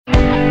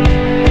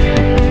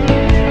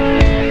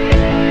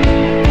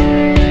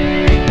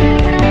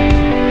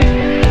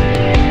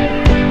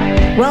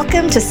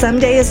to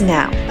Someday Is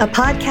Now, a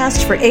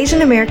podcast for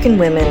Asian American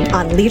women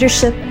on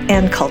leadership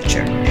and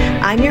culture.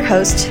 I'm your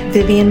host,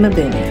 Vivian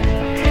Mabuni.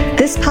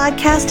 This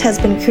podcast has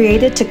been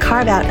created to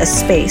carve out a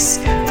space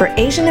for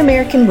Asian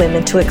American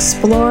women to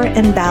explore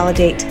and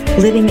validate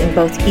living in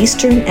both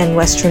Eastern and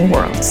Western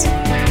worlds.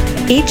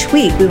 Each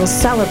week, we will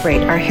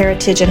celebrate our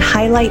heritage and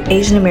highlight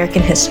Asian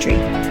American history.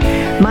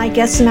 My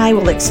guests and I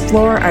will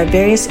explore our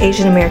various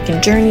Asian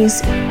American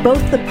journeys,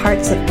 both the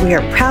parts that we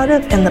are proud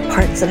of and the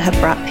parts that have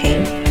brought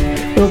pain.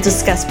 We'll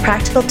discuss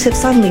practical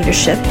tips on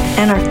leadership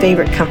and our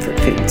favorite comfort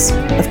foods,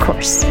 of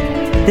course.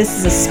 This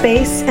is a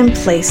space and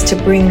place to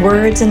bring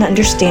words and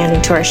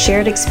understanding to our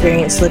shared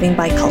experience living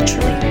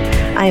biculturally.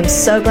 I am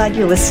so glad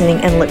you're listening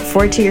and look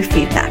forward to your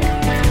feedback.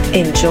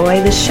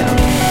 Enjoy the show.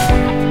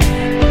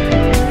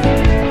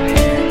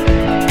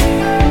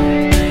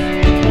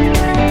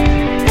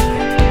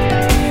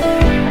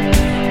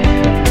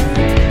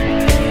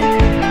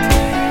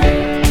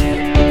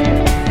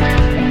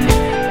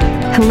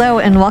 Hello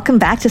and welcome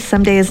back to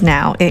Someday Is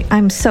Now.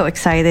 I'm so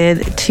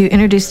excited to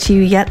introduce to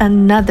you yet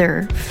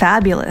another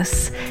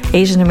fabulous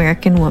Asian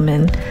American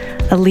woman,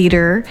 a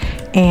leader,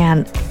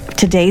 and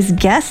today's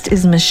guest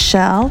is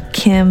Michelle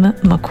Kim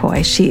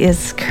McCoy. She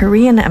is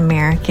Korean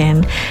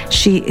American.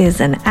 She is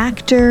an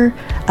actor,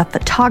 a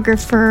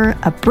photographer,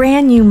 a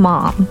brand new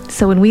mom.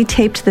 So when we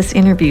taped this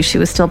interview, she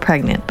was still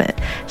pregnant, but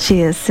she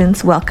has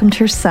since welcomed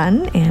her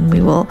son, and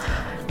we will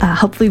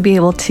hopefully be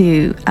able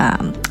to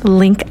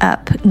link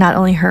up not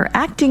only her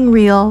acting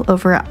reel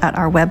over at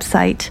our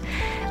website,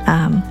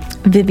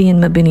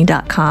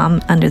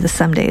 vivianmabuni.com, under the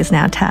Someday Is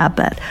Now tab,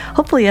 but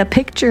hopefully a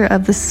picture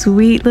of the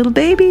sweet little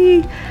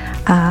baby.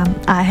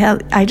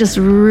 I just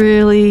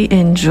really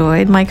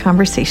enjoyed my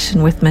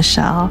conversation with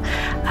Michelle.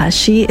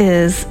 She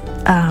is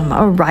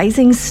a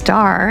rising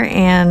star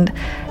and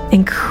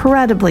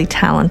incredibly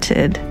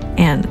talented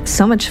and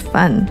so much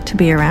fun to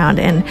be around.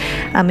 And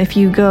if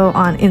you go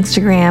on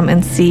Instagram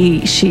and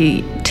see,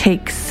 she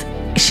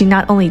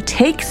not only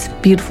takes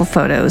beautiful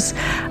photos,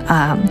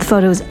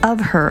 photos of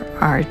her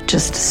are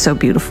just so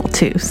beautiful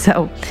too.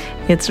 So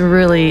it's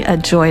really a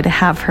joy to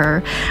have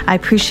her. I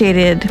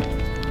appreciated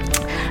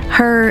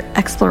her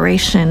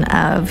exploration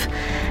of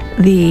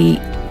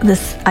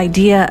this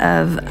idea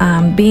of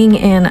being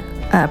in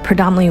a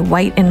predominantly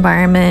white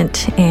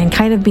environment and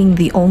kind of being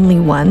the only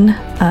one,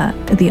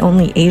 the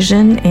only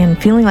Asian, and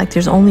feeling like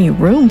there's only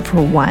room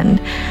for one,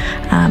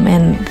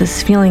 and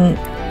this feeling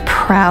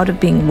proud of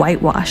being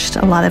whitewashed.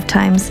 A lot of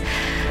times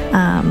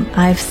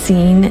I've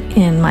seen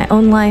in my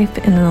own life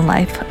and in the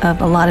life of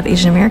a lot of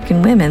Asian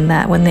American women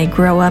that when they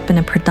grow up in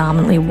a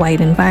predominantly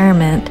white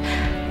environment,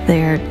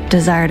 their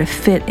desire to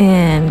fit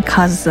in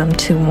causes them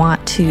to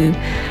want to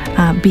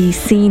be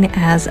seen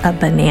as a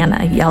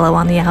banana, yellow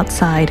on the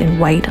outside and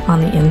white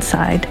on the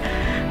inside.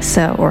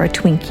 So, or a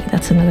Twinkie,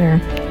 that's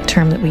another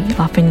term that we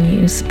often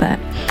use. But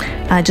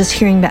just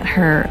hearing about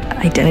her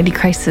identity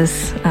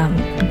crisis,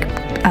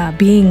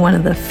 being one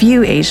of the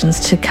few Asians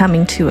to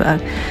coming to a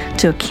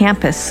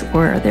campus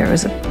where there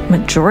was a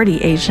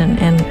majority Asian,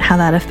 and how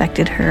that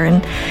affected her.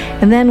 And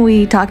then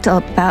we talked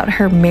about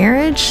her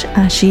marriage.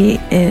 She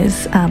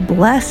is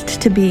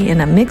blessed to be in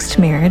a mixed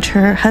marriage.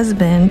 Her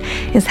husband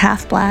is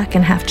half Black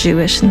and half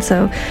Jewish, and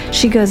so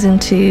she goes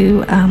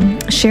into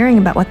sharing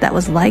about what that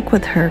was like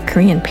with her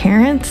Korean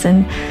parents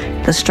and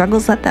the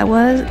struggles that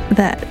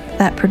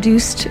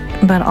produced,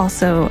 but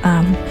also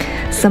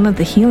some of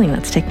the healing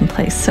that's taken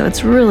place. So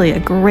it's really a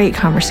great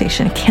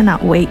conversation. I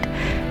cannot wait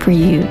for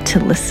you to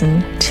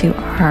listen to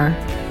our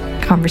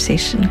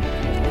conversation.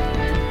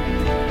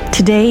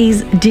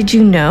 Today's Did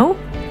You Know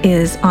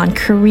is on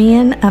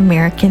Korean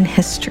American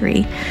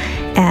history.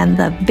 And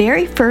the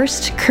very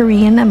first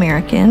Korean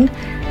American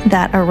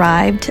that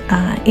arrived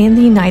in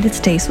the United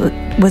States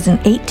was in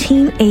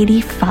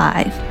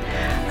 1885.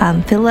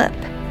 Philip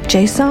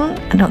Jason.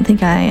 I don't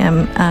think I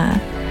am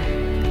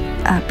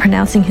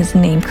pronouncing his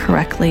name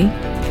correctly.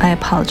 I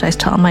apologize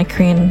to all my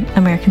Korean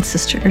American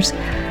sisters.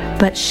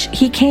 But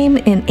he came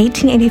in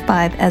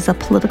 1885 as a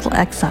political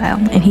exile,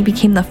 and he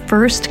became the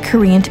first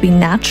Korean to be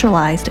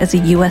naturalized as a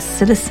U.S.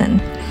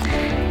 citizen.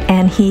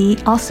 And he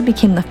also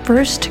became the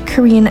first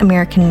Korean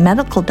American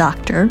medical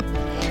doctor,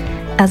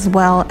 as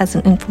well as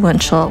an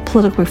influential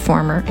political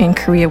reformer in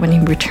Korea when he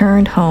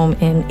returned home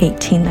in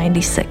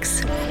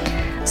 1896.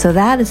 So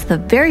that is the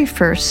very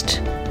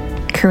first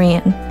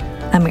Korean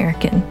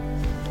American.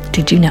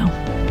 Did you know?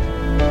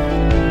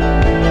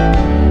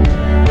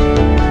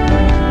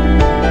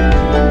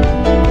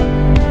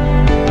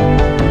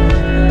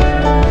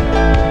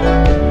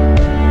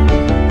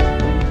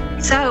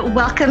 So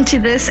welcome to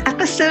this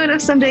episode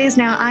of Someday Is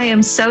Now. I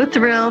am so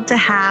thrilled to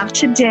have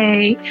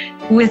today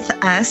with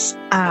us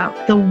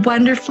the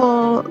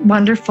wonderful,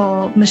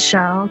 wonderful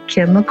Michelle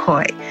Kim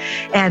McCoy.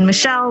 And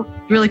Michelle,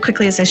 really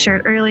quickly, as I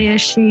shared earlier,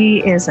 she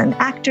is an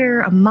actor,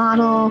 a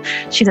model.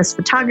 She does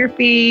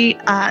photography.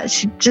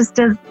 She just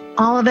does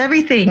all of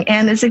everything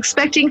and is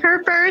expecting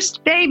her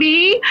first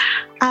baby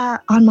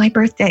on my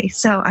birthday.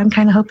 So I'm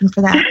kind of hoping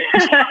for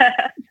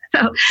that.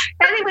 So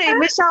anyway,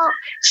 Michelle,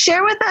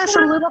 share with us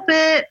a little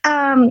bit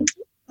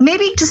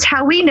maybe just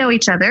how we know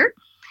each other.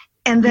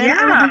 And then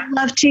I would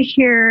love to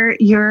hear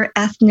your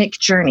ethnic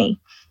journey.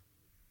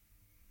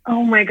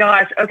 Oh my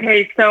gosh.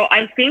 Okay. So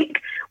I think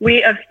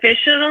we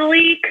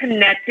officially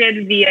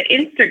connected via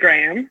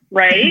Instagram,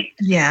 right?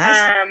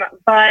 Yes.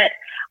 But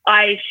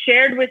I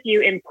shared with you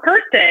in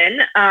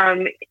person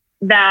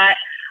that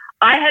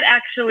I had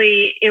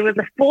actually, it was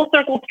a full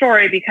circle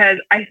story because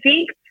I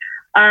think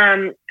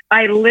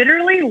I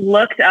literally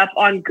looked up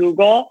on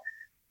Google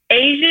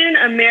Asian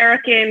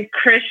American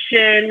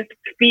Christian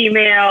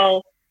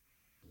female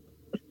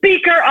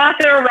speaker,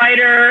 author,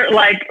 writer,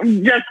 like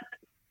just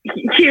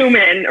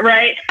human,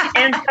 right?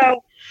 And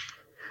so,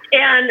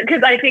 and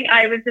because I think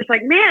I was just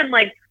like, man,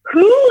 like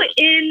who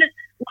in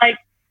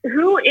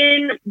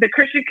the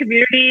Christian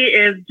community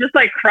is just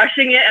like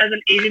crushing it as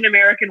an Asian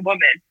American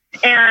woman?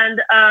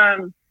 And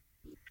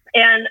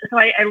so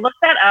I looked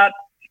that up,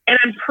 and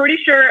I'm pretty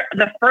sure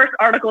the first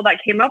article that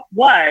came up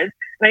was,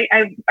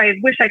 I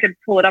wish I could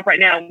pull it up right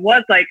now,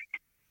 was like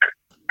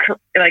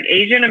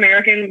Asian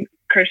American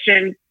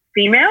Christian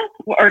female?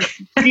 Or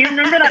do you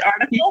remember that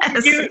article?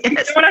 Yes, you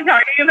know what I'm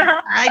talking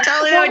about? I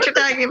totally know what you're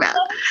talking about.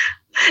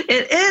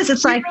 It is.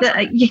 It's like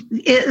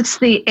it's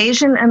the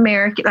Asian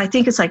American. I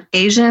think it's like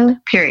Asian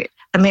period,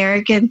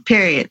 American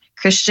period,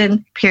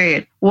 Christian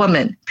period,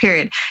 woman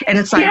period, and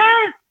it's like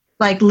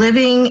like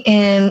living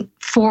in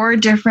four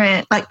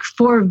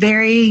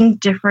varying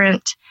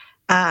different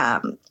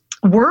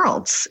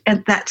worlds,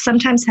 and that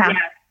sometimes have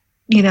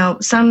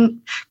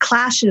some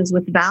clashes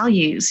with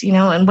values,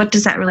 and what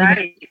does that really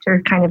mean?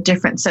 They're kind of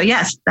different. So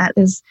yes, that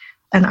is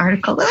an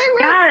article that I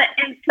read. Yeah,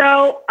 and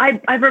so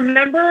I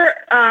remember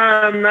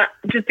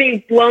just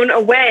being blown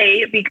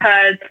away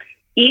because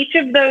each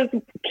of those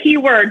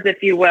keywords,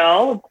 if you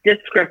will,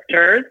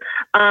 descriptors,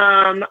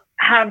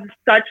 have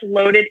such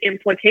loaded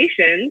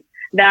implications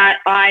that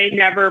I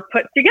never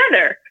put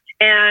together.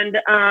 And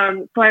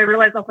so I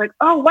realized, I was like,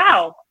 oh,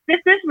 wow, this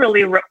is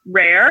really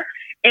rare.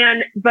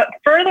 But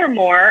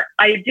furthermore,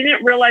 I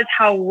didn't realize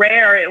how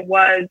rare it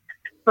was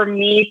for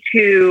me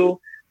to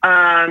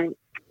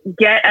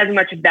get as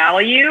much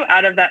value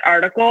out of that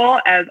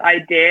article as I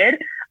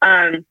did,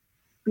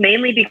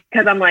 mainly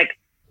because I'm like,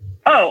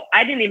 oh,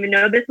 I didn't even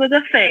know this was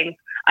a thing.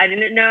 I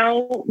didn't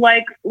know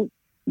like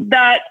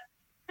that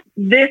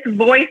this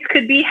voice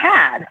could be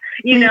had.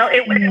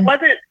 It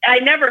wasn't, I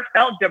never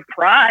felt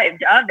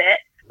deprived of it,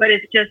 but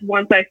it's just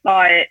once I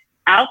saw it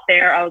out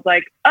there, I was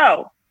like,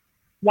 oh,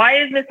 why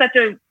is this such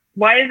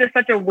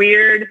a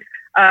weird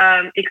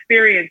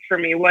experience for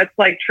me? What's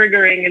like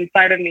triggering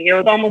inside of me? It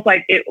was almost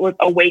like it was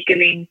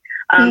awakening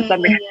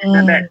something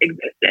that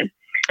existed.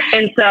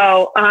 And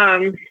so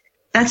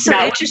that's so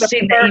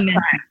interesting that you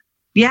mentioned.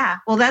 Yeah,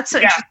 well, that's so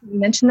interesting you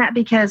mentioned that,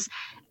 because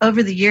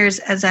over the years,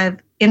 as I've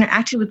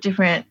interacted with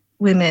different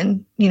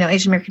women,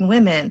 Asian American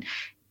women,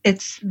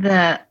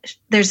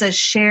 there's a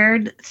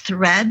shared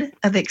thread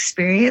of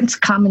experience,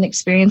 common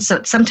experience.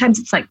 So sometimes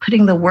it's like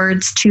putting the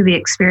words to the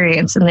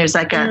experience, and there's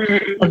like a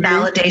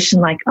validation,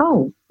 like,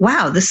 oh,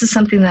 wow, this is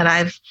something that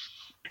I've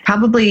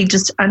probably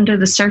just under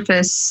the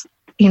surface,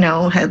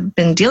 have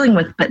been dealing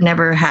with, but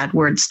never had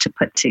words to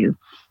put to.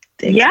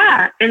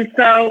 Yeah. And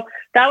so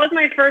that was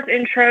my first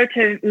intro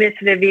to Miss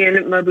Vivian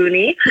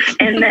Mabuni.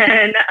 And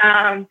then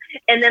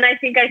I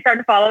think I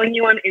started following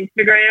you on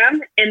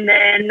Instagram, and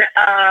then,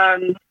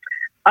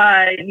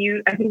 I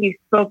think you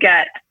spoke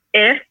at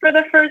IF for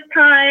the first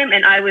time,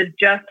 and I was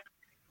just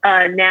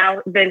now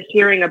been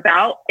hearing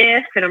about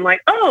IF, and I'm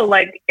like, oh,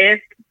 like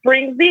IF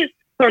brings these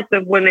sorts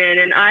of women,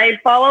 and I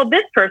follow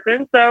this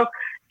person, so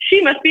she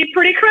must be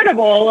pretty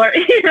credible, or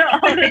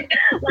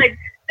like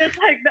just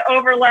like the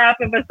overlap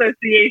of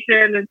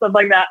association and stuff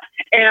like that.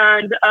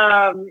 And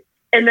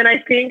then I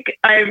think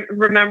I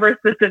remember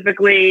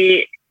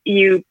specifically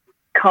you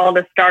called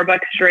a Starbucks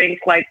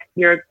drink like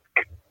your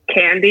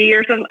candy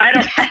or something. I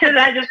just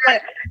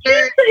like,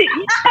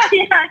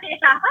 yeah.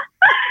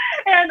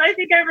 And I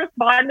think I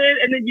responded,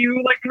 and then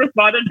you like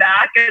responded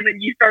back, and then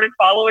you started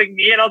following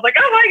me, and I was like,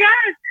 oh my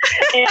gosh.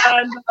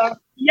 And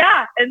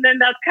and then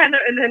that's kind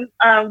of, and then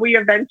we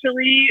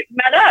eventually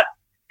met up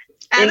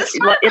in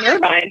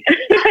Irvine.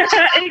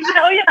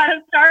 Exactly, at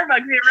a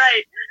Starbucks. You're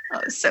right.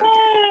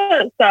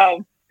 Oh,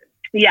 so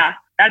yeah,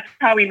 that's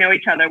how we know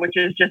each other, which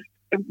is just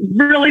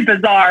really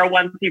bizarre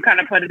once you kind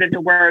of put it into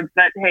words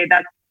that, hey,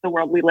 that's the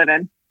world we live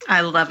in.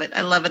 I love it. I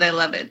love it. I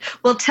love it.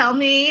 Well, tell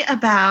me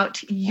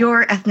about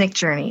your ethnic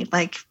journey.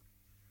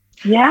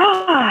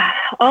 Yeah.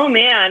 Oh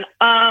man.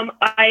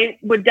 I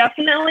would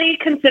definitely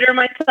consider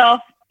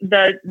myself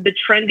the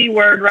trendy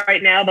word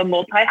right now, the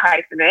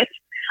multi-hyphenate,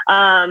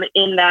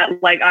 in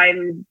that like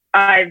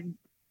I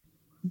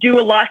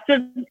do lots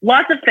of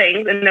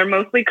things, and they're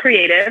mostly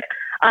creative.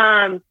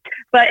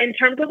 But in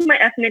terms of my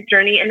ethnic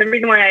journey, and the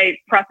reason why I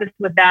process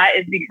with that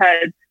is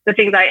because the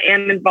things I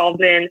am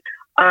involved in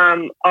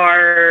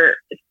are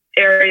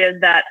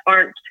areas that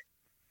aren't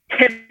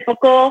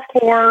typical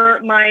for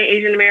my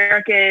Asian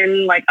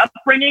American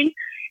upbringing.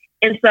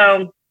 And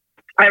so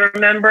I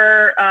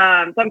remember,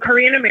 so I'm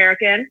Korean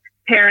American.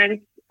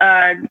 Parents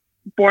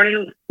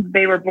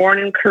they were born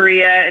in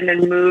Korea and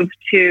then moved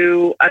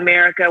to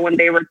America when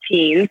they were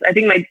teens. I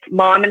think my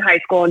mom in high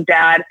school and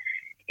dad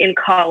in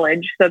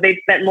college. So they've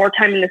spent more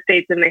time in the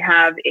States than they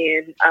have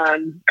in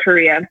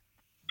Korea.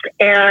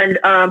 And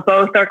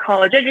both are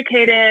college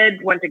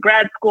educated, went to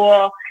grad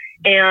school.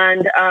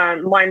 And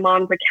my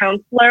mom's a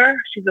counselor.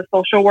 She's a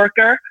social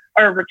worker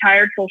or a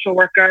retired social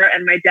worker.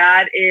 And my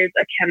dad is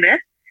a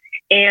chemist.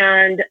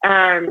 And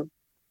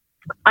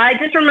I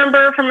just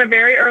remember from a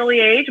very early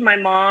age, my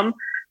mom,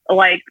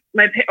 like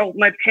my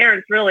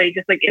parents really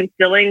just like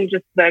instilling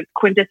just the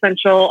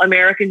quintessential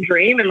American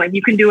dream. And like,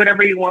 you can do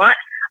whatever you want.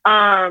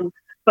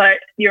 But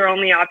your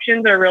only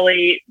options are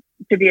really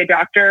to be a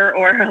doctor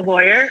or a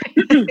lawyer.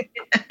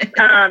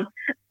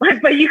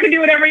 But you can do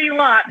whatever you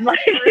want. But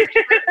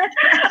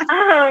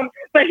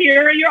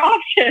here are your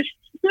options.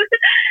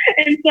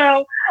 And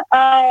so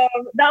that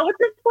was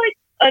just like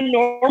a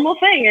normal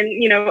thing. And,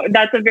 you know,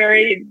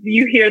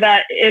 you hear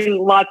that in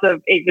lots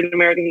of Asian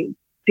American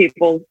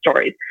people's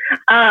stories.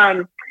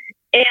 And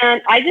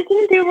I just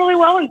didn't do really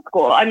well in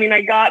school. I mean, I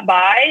got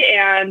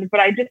by but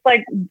I just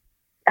like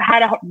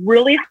had a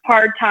really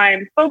hard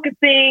time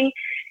focusing,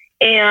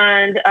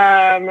 and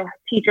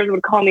teachers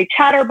would call me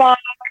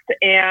chatterbox,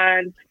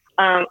 and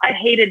I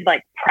hated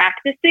like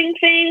practicing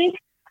things,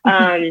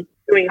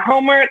 doing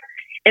homework.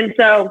 And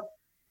so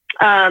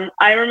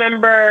I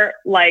remember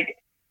like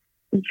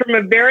from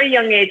a very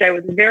young age, I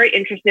was very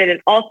interested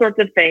in all sorts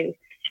of things.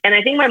 And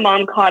I think my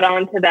mom caught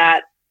on to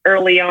that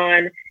early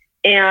on.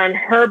 And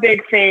her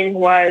big thing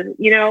was,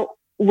 you know,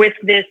 with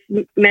this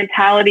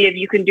mentality of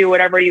you can do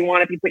whatever you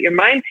want if you put your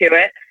mind to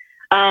it.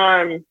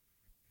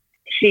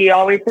 She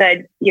always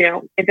said, you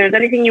know, if there's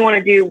anything you want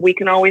to do, we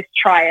can always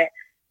try it.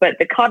 But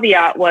the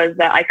caveat was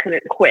that I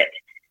couldn't quit.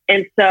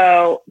 And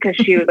so, because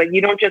she was like,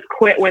 you don't just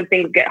quit when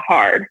things get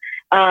hard.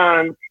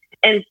 And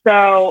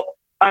so,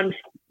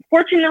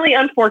 unfortunately,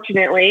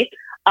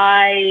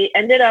 I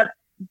ended up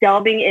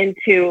delving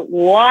into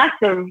lots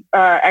of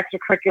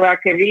extracurricular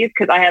activities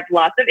because I have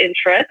lots of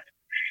interests.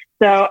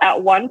 So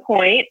at one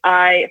point,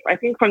 I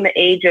think from the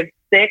age of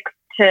 6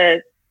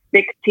 to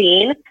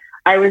 16,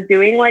 I was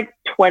doing like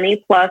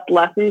 20 plus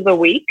lessons a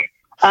week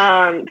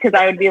because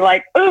I would be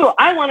like, "Oh,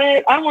 I want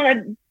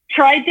to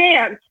try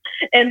dance,"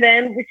 and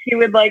then she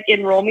would like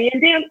enroll me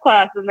in dance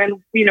class, and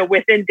then you know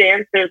within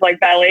dance there's like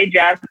ballet,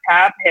 jazz,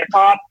 tap, hip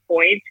hop,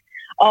 point,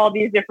 all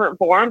these different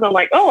forms. I'm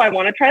like, "Oh, I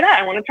want to try that.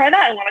 I want to try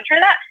that. I want to try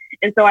that,"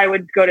 and so I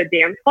would go to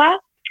dance class,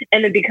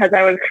 and then because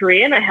I was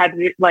Korean, I had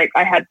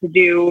to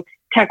do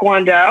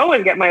Taekwondo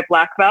and get my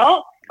black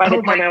belt by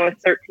the time I was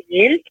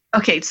 13.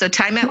 Okay, so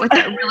time out with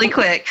that really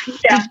quick.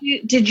 Yeah.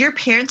 Did your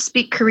parents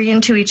speak Korean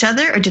to each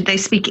other, or did they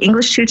speak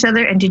English to each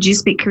other? And did you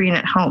speak Korean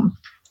at home?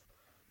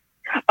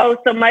 Oh,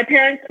 so my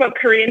parents spoke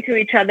Korean to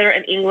each other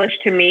and English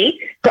to me.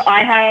 So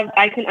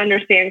I can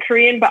understand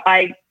Korean, but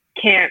I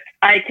can't.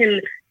 I can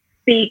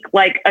speak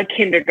like a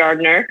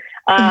kindergartner,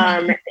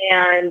 and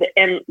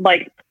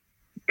like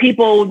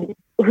people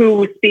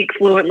who speak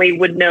fluently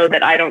would know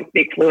that I don't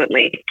speak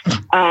fluently.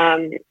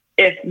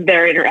 If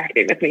they're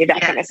interacting with me,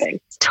 that kind of thing.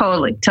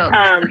 Totally.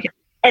 Okay.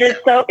 And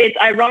it's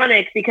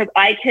ironic because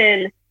I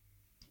can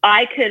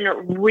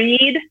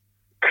read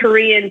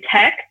Korean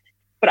text,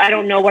 but I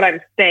don't know what I'm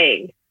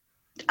saying.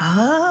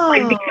 Oh,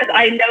 like because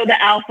I know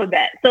the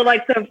alphabet. So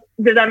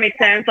does that make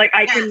sense? Like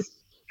I can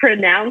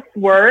pronounce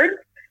words,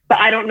 but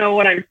I don't know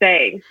what I'm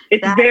saying.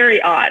 It's very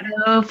odd.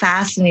 So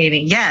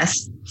fascinating.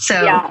 Yes.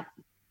 So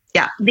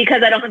yeah,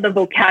 because I don't have the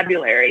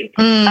vocabulary.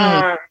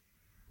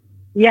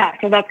 Yeah,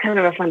 so that's kind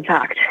of a fun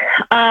fact.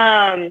 So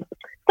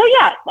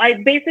yeah, I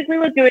basically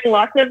was doing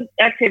lots of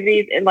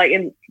activities in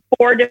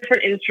 4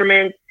 different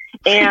instruments,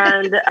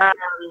 and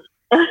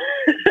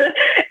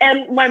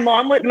and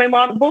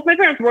both my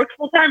parents worked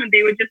full time, and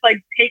they would just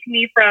like take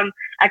me from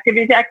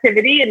activity to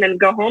activity, and then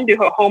go home, do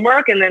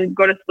homework, and then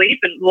go to sleep,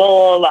 and blah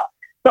blah blah.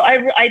 So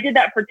I did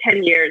that for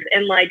 10 years,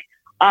 and like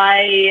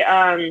I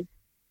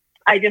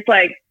just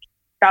like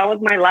that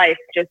was my life,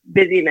 just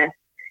busyness,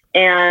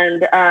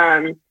 and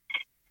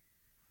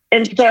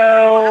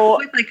so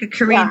with like a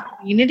Korean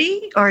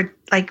community, or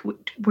like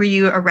were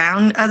you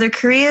around other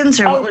Koreans,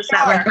 or what was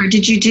that like? Or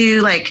did you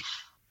do like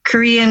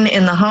Korean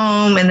in the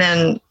home, and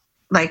then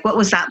like what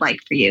was that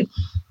like for you?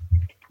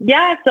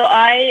 Yeah, so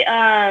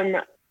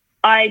I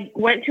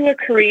went to a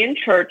Korean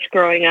church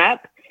growing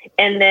up,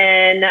 and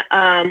then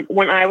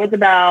when I was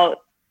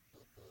about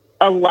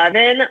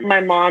 11, my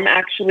mom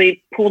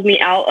actually pulled me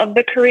out of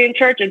the Korean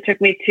church and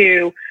took me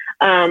to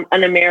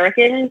an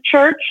American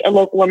church, a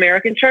local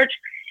American church.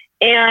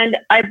 And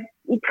I'm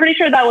pretty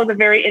sure that was a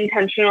very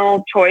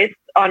intentional choice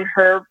on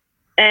her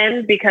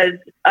end, because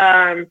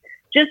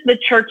just the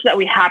church that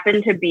we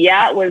happened to be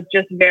at was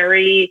just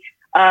very,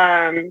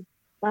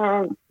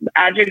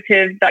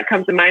 adjective that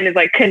comes to mind is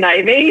like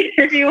conniving,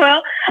 if you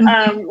will,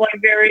 like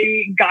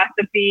very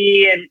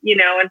gossipy, and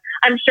and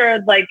I'm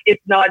sure like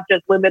it's not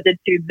just limited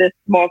to this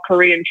small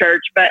Korean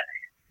church, but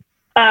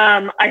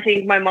I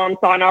think my mom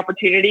saw an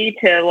opportunity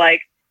to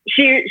like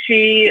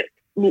she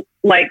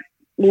like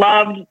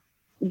loved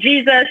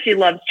Jesus. She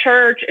loves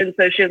church. And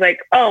so she was like,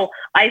 oh,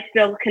 I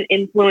still can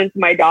influence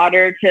my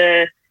daughter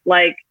to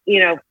like,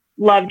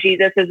 love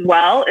Jesus as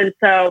well. And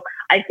so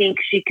I think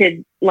she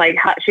could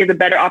she has a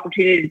better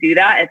opportunity to do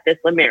that at this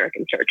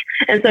American church.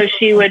 And so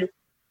she would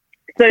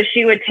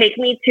take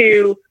me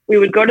we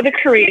would go to the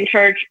Korean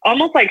church,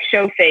 almost like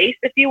show face,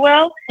 if you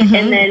will. Mm-hmm.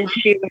 And then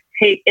she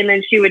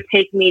would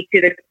take me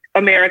to the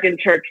American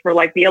church for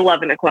like the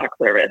 11 o'clock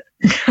service.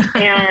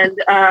 And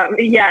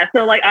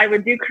so like I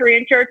would do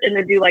Korean church and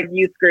then do like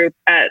youth group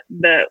at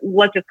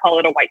let's just call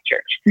it a white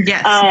church.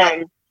 Yes.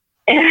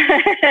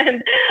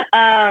 And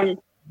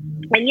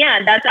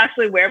yeah, that's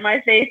actually where my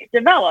faith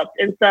developed.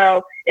 And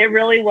so it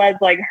really was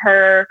like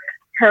her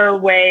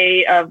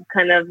way of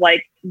kind of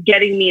like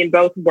getting me in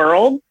both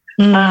worlds.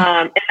 Mm.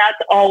 And that's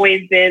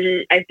always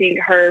been, I think,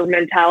 her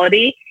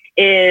mentality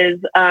is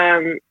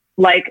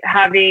like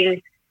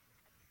having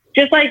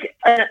just like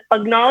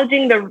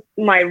acknowledging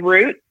my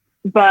roots,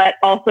 but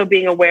also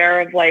being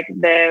aware of like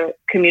the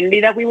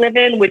community that we live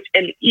in,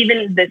 and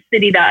even the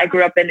city that I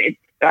grew up in.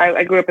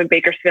 I grew up in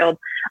Bakersfield.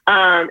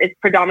 It's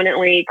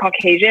predominantly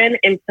Caucasian.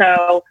 And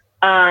so,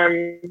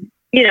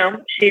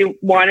 she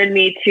wanted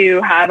me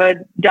to have a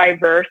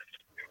diverse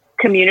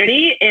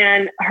community,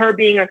 and her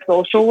being a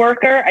social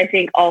worker, I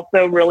think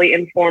also really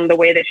informed the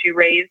way that she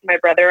raised my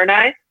brother and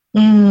I.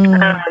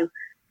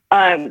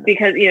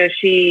 Because,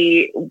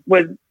 she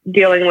was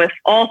dealing with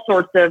all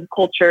sorts of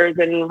cultures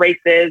and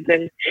races.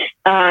 And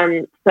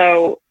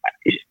so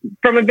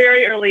from a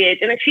very early age,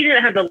 and she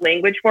didn't have the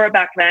language for it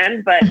back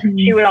then, but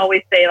she would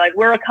always say like,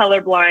 we're a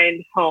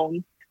colorblind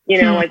home,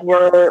 like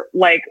we're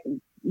like,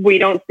 we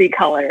don't see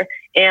color.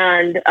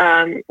 And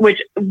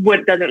which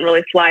doesn't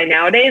really fly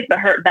nowadays, but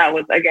that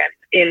was, again,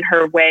 in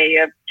her way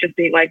of just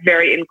being like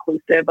very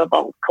inclusive of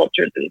all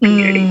cultures and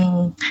communities.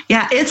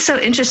 Yeah, it's so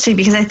interesting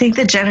because I think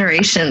the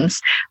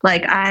generations,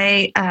 like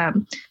I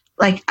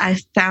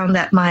found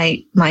that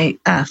my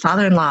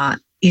father-in-law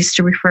used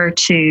to refer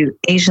to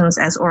Asians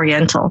as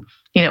Oriental,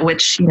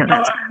 which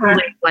that's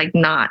really like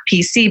not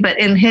PC, but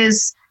in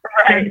his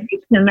and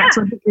that's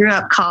what he grew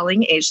up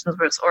calling Asians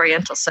was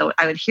Oriental. So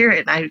I would hear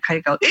it and I would kind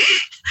of go,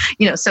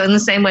 so in the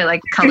same way,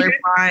 like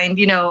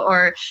colorblind,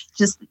 or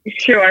just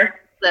sure.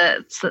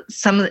 It's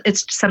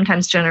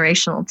sometimes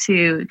generational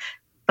too.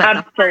 But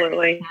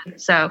absolutely.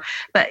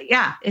 But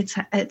yeah, it's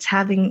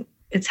having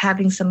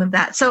some of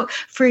that. So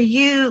for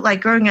you,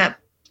 like growing up,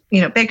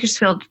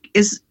 Bakersfield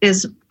is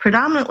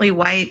predominantly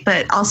white,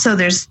 but also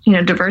there's,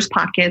 diverse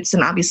pockets,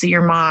 and obviously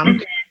your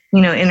mom,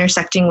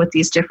 intersecting with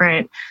these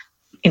different,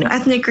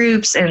 ethnic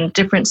groups and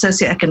different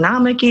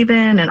socioeconomic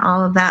even, and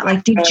all of that.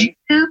 Like, did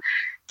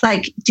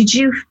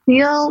you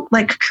feel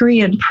like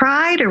Korean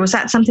pride, or was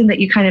that something that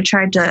you kind of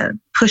tried to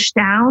push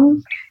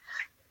down?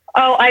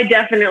 Oh, I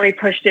definitely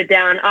pushed it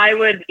down. I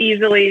was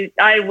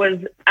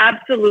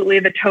absolutely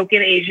the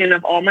token Asian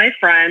of all my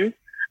friends.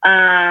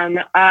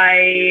 It's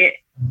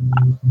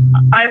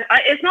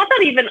not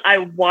that even I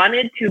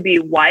wanted to be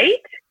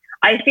white.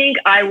 I think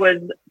I was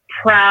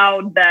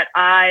proud that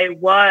I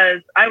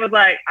was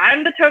like,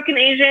 I'm the token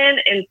Asian,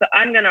 and so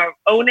I'm going to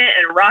own it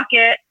and rock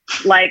it.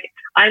 Like,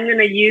 I'm going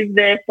to use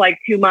this like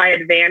to my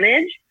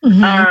advantage.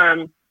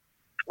 Mm-hmm.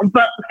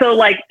 But so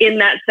like in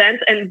that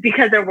sense, and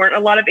because there weren't a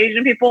lot of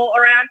Asian people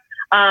around,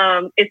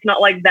 it's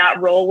not like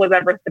that role was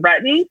ever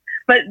threatened.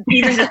 But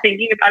even just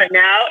thinking about it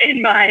now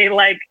in my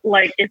like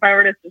if I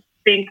were to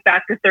think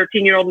back to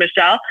 13-year-old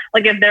Michelle,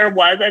 like if there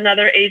was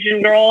another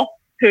Asian girl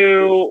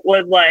who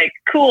was like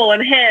cool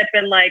and hip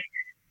and like,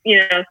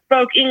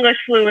 spoke English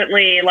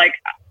fluently, like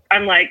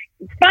I'm like,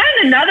 find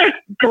another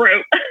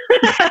group.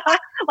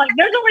 Like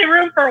there's only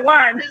room for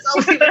one.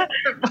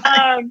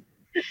 And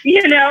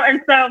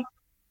so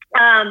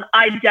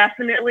I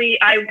definitely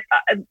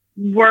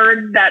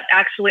word that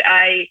actually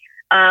I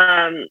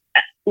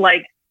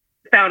like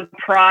found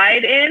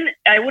pride in.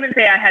 I wouldn't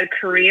say I had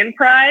Korean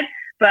pride,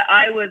 but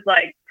I was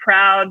like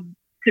proud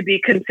to be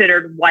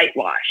considered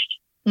whitewashed.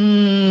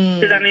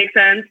 Does that make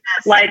sense?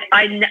 Like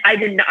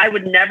I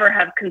would never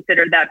have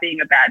considered that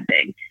being a bad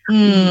thing.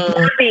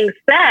 That being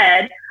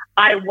said,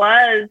 I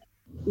was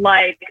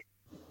like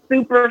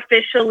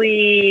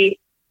superficially,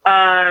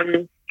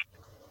 again,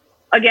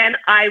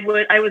 I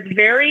was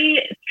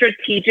very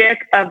strategic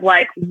of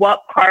like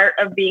what part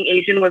of being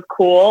Asian was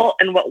cool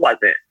and what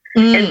wasn't.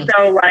 And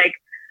so like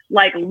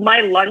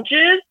my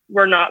lunches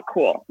were not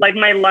cool. Like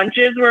my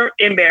lunches were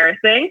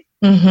embarrassing.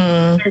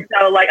 Mm-hmm. And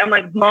so like, I'm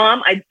like,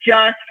 Mom, I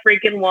just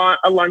freaking want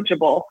a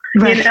Lunchable,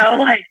 right.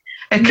 Like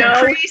a no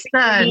Capri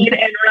Sun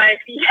and rice.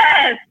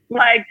 Yes.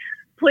 Like,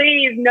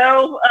 please,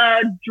 no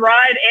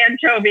dried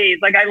anchovies.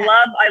 Like I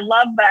love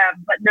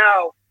them, but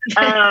no.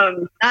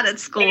 Not at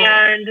school.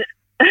 And,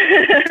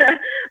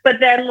 but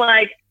then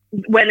like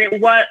when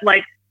it was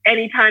like,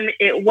 anytime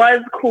it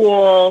was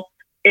cool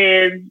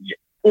is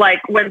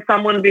like when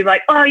someone would be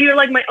like, oh, you're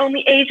like my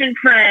only Asian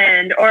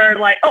friend, or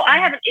like, oh, I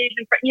have an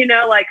Asian friend,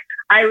 like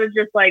I was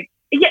just like,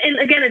 yeah. And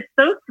again, it's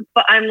so,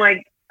 I'm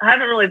like, I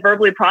haven't really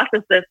verbally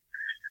processed this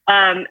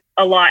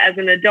a lot as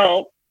an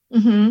adult.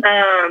 Mm-hmm.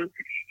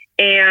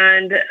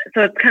 And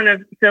so it's kind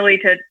of silly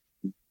to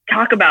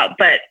talk about.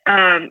 But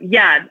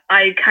yeah,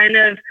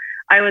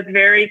 I was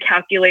very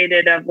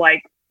calculated of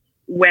like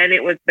when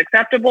it was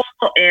acceptable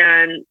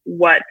and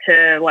what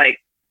to like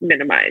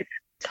minimize.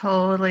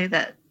 Totally.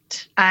 That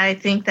I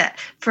think that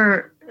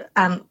for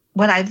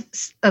what I've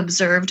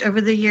observed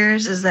over the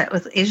years is that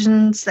with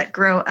Asians that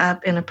grow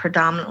up in a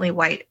predominantly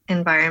white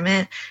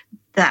environment,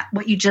 that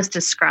what you just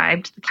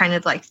described, kind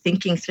of like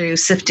thinking through,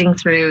 sifting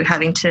through,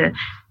 having to,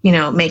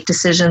 make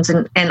decisions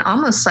and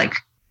almost like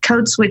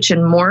code switch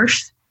and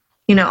morph,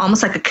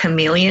 almost like a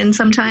chameleon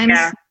sometimes.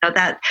 Yeah.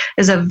 That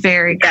is a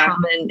very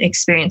common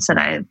experience that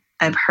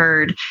I've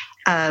heard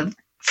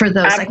for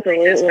those.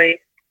 Absolutely.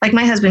 Like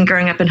my husband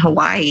growing up in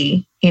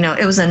Hawaii,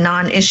 it was a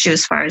non-issue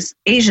as far as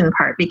Asian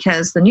part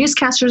because the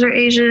newscasters are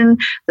Asian,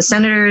 the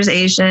senator is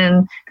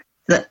Asian,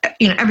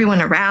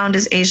 everyone around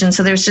is Asian.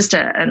 So there's just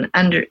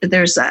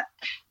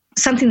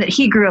something that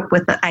he grew up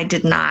with that I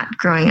did not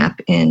growing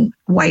up in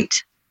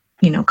white,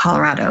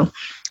 Colorado.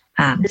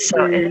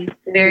 So it's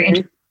very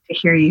interesting to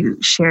hear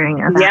you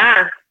sharing about.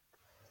 Yeah.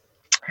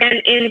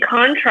 And in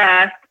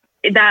contrast,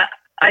 that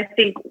I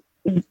think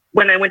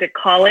when I went to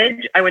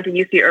college, I went to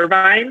UC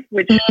Irvine,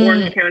 which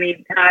Orange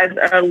County has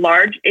a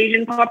large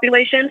Asian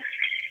population.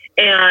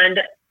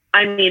 And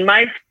I mean,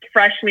 my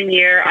freshman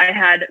year, I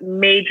had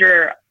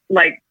major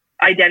like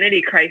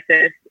identity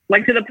crisis,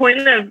 like to the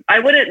point of I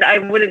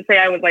wouldn't say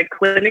I was like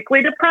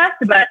clinically depressed,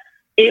 but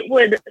it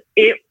was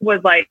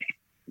like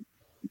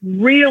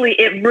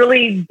it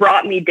really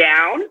brought me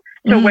down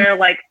to where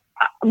like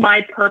my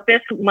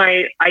purpose,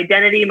 my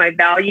identity, my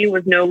value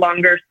was no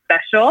longer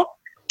special.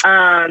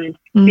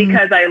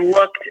 Because I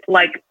looked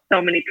like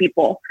so many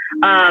people.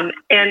 And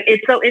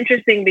it's so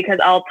interesting because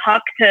I'll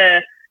talk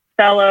to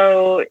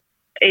fellow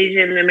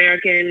Asian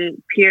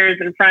American peers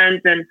and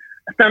friends, and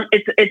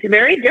it's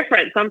very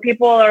different. Some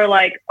people are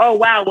like, oh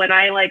wow, when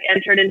I like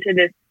entered into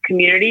this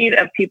community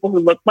of people who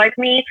look like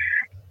me,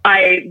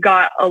 I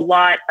got a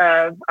lot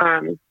of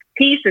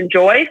peace and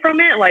joy from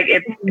it. Like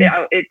it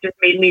just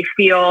made me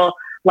feel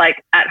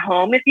like at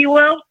home, if you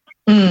will.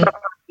 But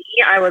for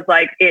me, I was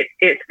like, it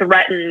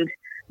threatened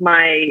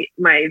my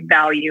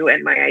value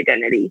and my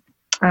identity.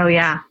 Oh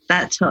yeah.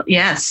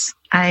 Yes.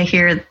 I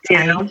hear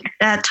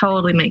that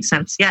totally makes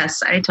sense.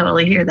 Yes, I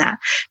totally hear that.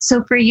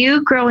 So for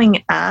you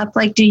growing up,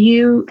 like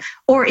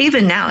or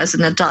even now as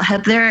an adult,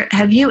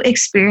 have you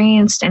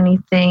experienced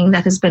anything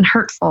that has been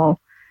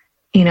hurtful,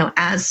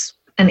 as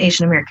an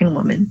Asian American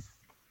woman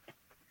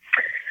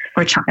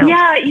or child?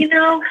 Yeah.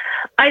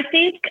 I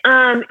think,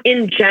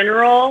 in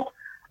general,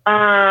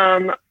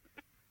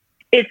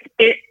 it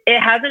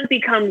hasn't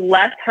become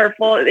less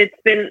hurtful. It's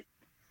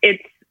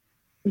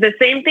the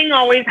same thing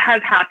always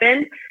has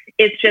happened.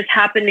 It's just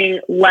happening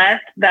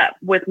less, that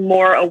with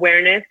more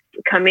awareness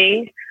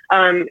coming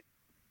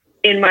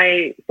in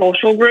my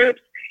social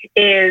groups,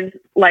 is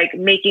like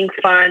making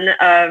fun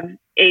of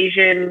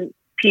Asian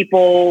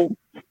people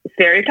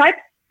stereotypes.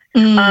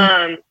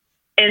 And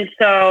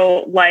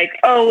so like,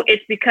 oh,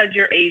 it's because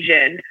you're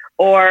Asian,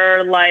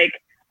 or like,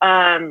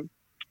 oh,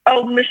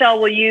 Michelle,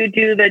 will you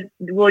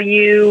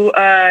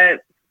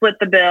split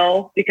the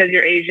bill because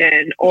you're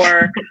Asian?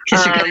 Or,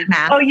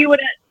 oh, you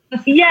wouldn't.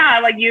 Yeah,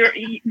 like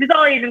because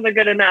all Asians are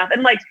good enough.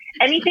 And like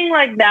anything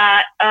like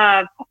that.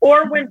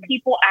 Or when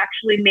people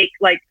actually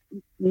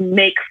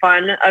make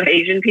fun of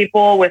Asian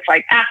people with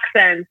like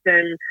accents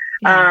and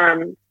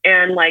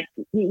like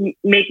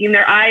making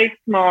their eyes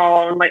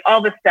small and like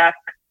all this stuff.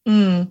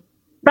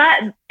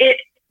 But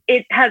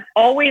it has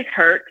always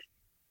hurt.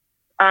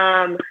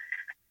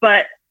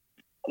 But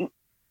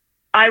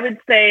I would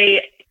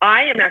say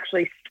I am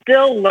actually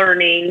still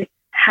learning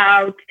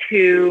how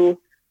to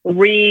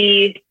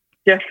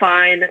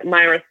redefine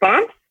my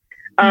response.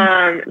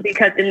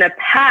 Because in the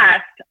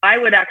past, I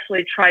would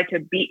actually try to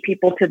beat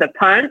people to the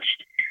punch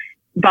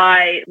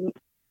by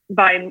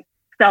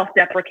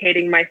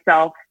self-deprecating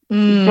myself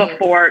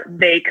before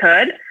they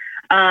could.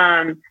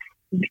 And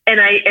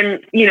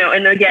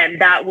again,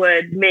 that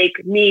would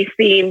make me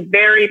seem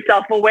very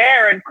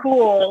self-aware and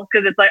cool,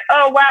 because it's like,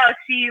 oh wow,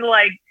 she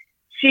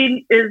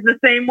is the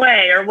same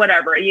way or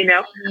whatever,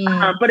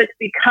 but it's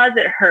because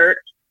it hurt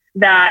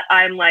that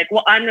I'm like,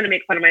 well, I'm going to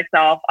make fun of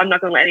myself. I'm not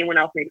going to let anyone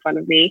else make fun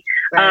of me.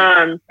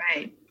 Right.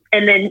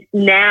 And then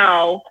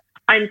now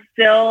I'm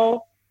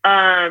still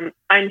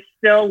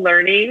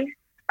learning.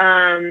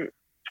 But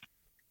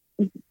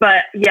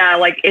yeah,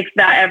 like if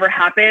that ever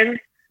happens,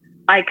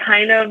 I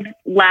kind of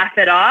laugh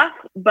it off,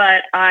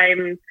 but I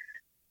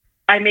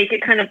make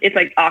it kind of, it's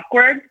like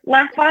awkward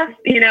laugh off,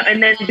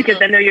 and then because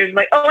then you're just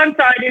like, oh, I'm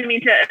sorry, I didn't mean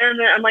to. And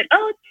then I'm like,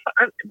 oh,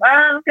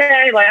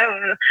 okay. Like,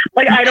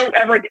 I don't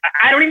know. Like,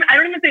 I don't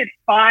even say it's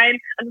fine.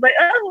 I'm just like,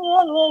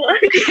 oh,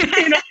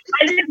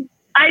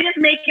 I just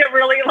make it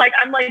really like,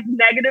 I'm like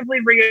negatively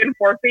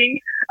reinforcing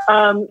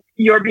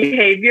your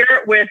behavior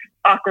with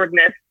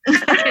awkwardness.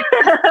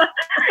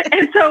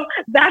 And so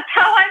that's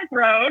how I'm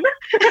thrown.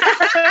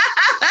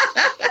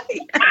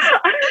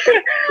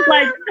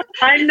 Like,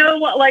 I know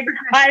what, like,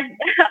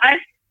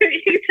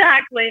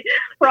 exactly.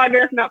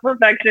 Progress, not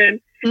perfection.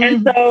 Mm.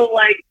 And so,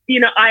 like, you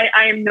know, I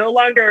am no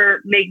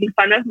longer making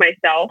fun of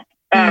myself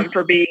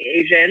for being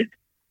Asian.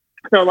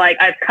 So, like,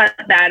 I've cut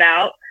that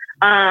out.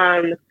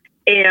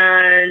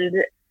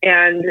 And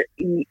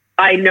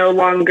I no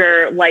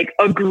longer, like,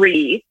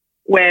 agree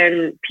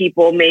when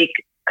people make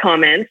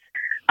comments.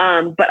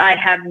 But I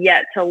have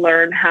yet to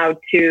learn how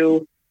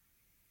to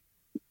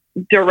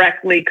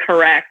directly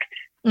correct,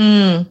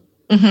 you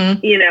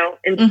know,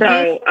 and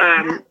so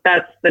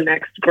that's the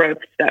next growth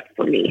step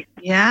for me.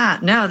 Yeah,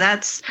 no,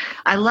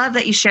 I love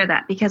that you share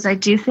that, because I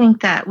do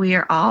think that we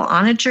are all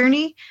on a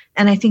journey,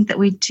 and I think that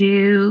we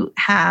do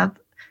have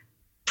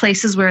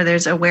places where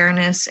there's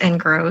awareness and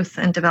growth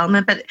and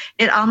development, but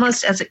it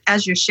almost,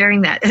 as you're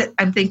sharing that,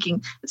 I'm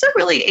thinking it's a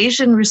really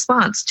Asian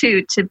response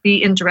too, to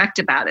be indirect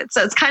about it.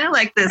 So it's kind of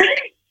like this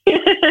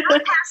not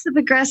passive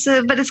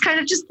aggressive, but it's kind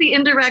of just the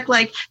indirect,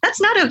 like, that's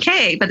not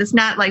okay, but it's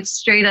not like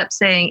straight up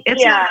saying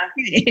it's not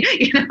okay,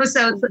 you know.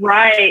 So it's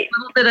right, a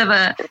little bit of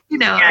a, you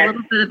know, a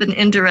little bit of an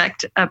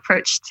indirect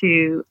approach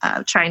to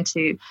trying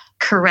to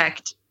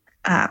correct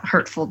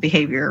hurtful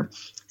behavior.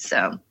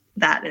 So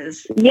that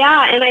is,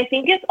 and I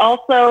think it's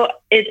also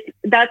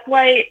that's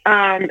why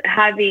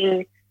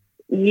having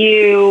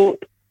you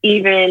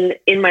even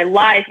in my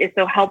life is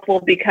so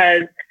helpful,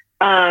 because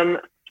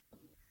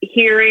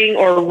hearing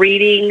or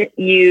reading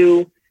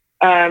you,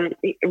 hearing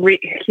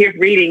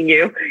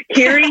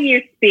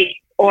you speak,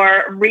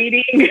 or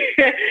reading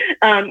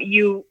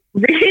you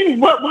reading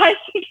why is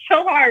it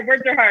so hard?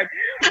 Words are hard.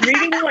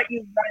 Reading what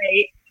you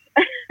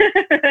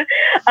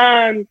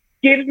write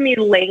gives me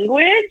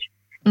language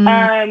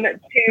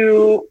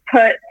to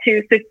put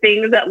to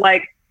things that,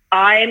 like,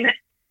 I'm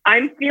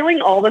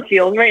feeling all the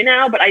feels right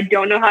now, but I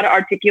don't know how to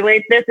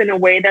articulate this in a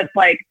way that's,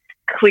 like,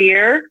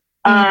 clear.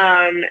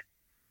 And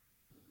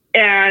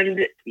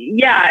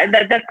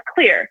that's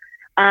clear.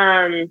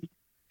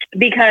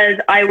 Because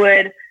I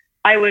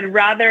would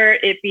rather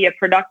it be a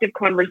productive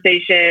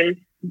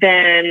conversation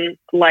than,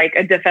 like,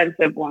 a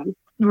defensive one.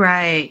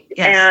 Right.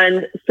 Yes.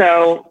 And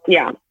so,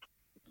 yeah.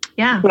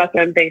 So that's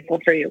why I'm thankful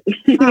for you.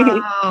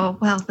 Oh,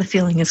 well, the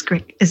feeling is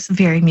great. Is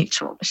very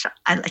mutual, Michelle.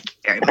 I like you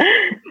very much.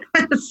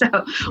 So,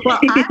 well,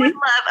 I would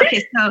love,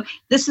 okay, so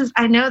this is,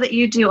 I know that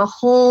you do a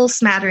whole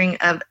smattering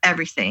of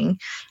everything.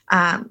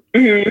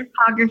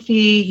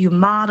 Photography, you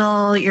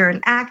model, you're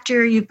an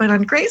actor, you've been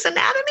on Grey's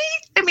Anatomy.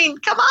 I mean,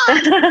 come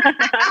on.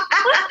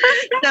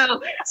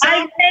 so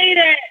I made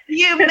it.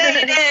 You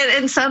made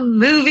it in some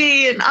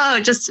movie, and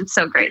it's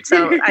so great.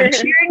 So I'm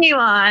cheering you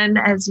on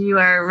as you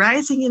are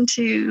rising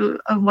into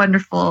a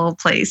wonderful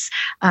place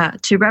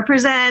to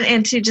represent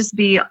and to just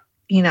be,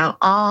 you know,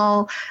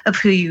 all of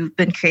who you've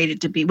been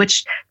created to be,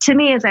 which to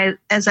me, as I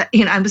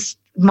you know, I was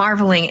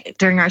marveling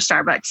during our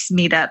Starbucks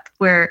meetup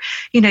where,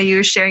 you know, you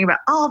were sharing about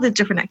all the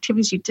different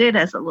activities you did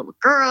as a little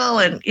girl,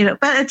 and, you know,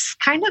 but it's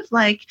kind of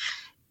like,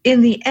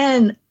 in the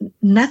end,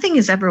 nothing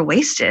is ever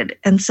wasted.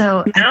 And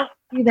so I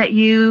see that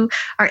you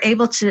are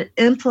able to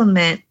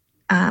implement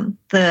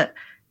the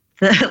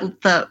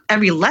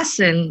every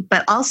lesson,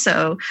 but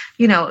also,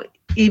 you know,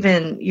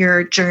 even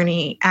your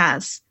journey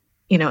as,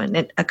 you know,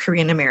 a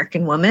Korean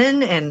American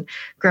woman and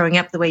growing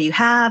up the way you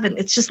have. And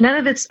it's just, none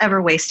of it's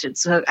ever wasted.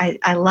 So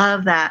I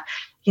love that,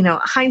 you know,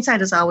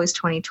 hindsight is always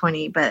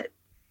 20/20, but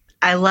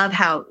I love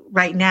how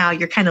right now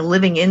you're kind of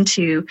living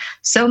into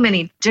so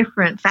many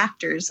different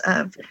factors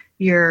of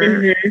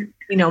your,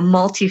 you know,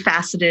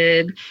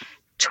 multifaceted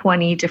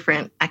 20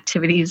 different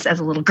activities as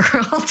a little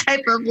girl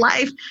type of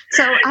life.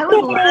 So I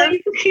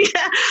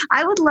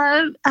would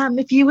love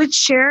if you would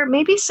share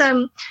maybe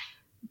some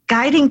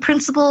guiding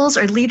principles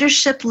or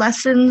leadership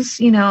lessons,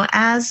 you know,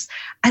 as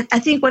I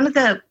think one of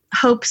the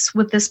hopes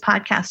with this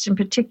podcast in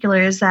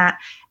particular is that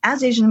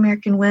as Asian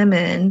American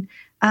women,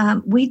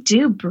 we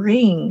do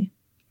bring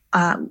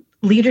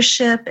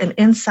leadership and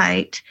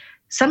insight,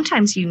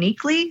 sometimes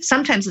uniquely,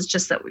 sometimes it's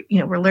just that, you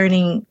know, we're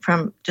learning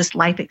from just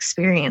life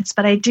experience.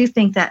 But I do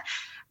think that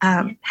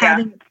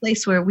having a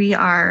place where we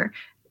are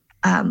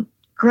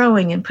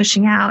growing and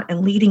pushing out and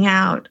leading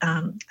out,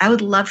 I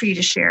would love for you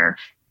to share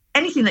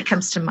anything that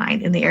comes to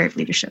mind in the area of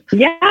leadership.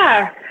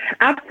 Yeah,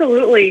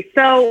 absolutely.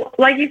 So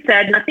like you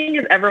said, nothing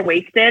is ever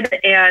wasted.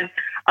 And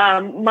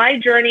my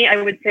journey,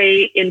 I would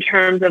say, in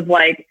terms of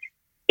like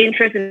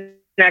interest and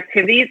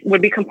activities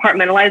would be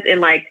compartmentalized in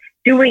like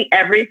doing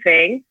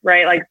everything,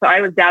 right? Like, so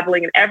I was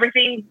dabbling in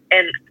everything,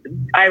 and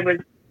I was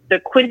the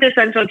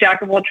quintessential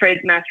jack of all trades,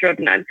 master of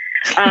none.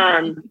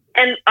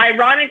 And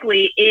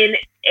ironically, in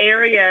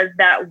areas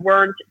that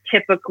weren't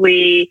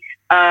typically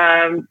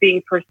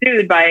being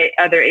pursued by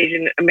other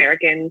Asian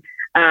American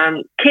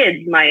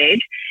kids my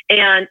age.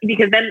 And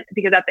because at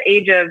the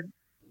age of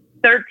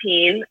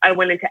 13, I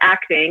went into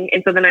acting.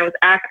 And so then I was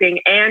acting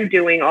and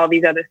doing all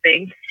these other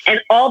things.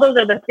 And all those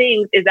other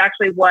things is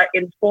actually what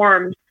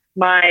informed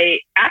my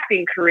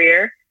acting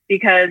career,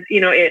 because, you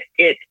know,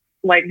 it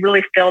like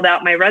really filled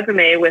out my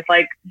resume with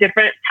like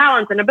different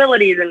talents and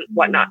abilities and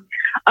whatnot.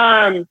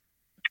 And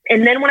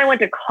then when I went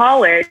to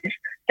college,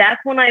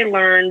 that's when I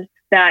learned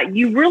that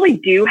you really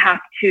do have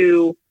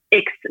to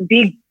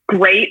be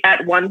great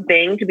at one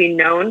thing, to be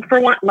known for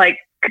one, like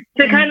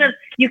to kind of,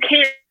 you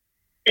can't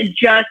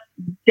just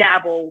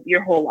dabble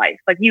your whole life.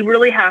 Like you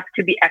really have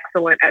to be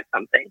excellent at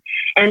something.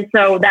 And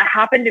so that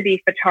happened to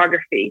be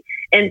photography.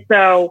 And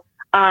so,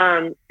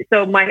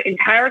 so my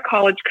entire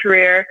college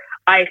career,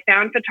 I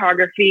found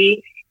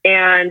photography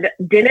and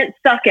didn't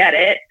suck at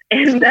it.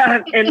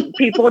 And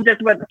people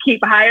just would keep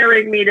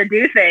hiring me to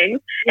do things.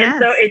 Yes.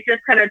 And so it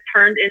just kind of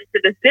turned into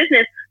this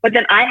business. But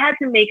then I had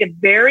to make a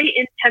very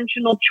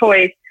intentional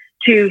choice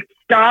to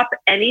stop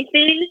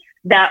anything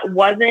that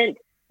wasn't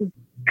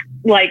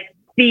like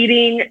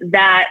feeding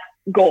that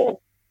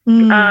goal.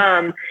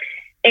 And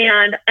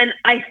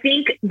I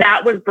think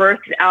that was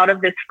birthed out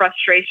of this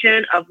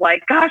frustration of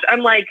like, gosh,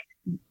 I'm like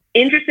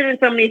interested in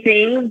so many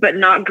things, but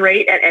not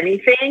great at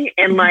anything.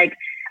 And like,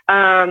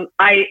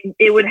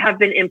 it would have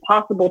been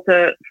impossible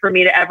for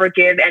me to ever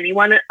give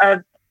anyone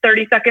a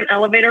 30-second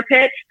elevator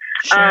pitch.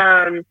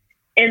 Sure.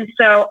 And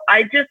so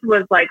I just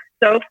was like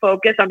so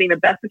focused on being the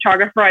best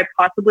photographer I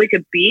possibly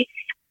could be.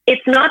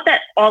 It's not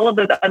that all of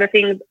those other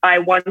things I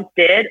once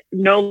did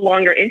no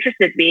longer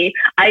interested me.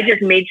 I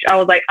just need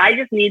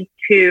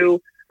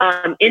to,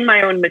 in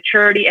my own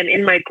maturity and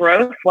in my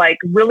growth, like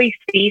really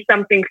see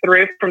something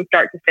through from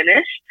start to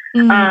finish.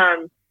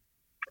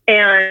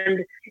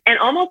 And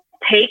almost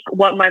take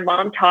what my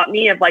mom taught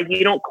me of like,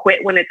 you don't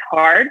quit when it's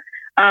hard,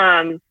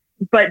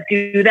 but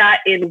do that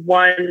in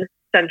one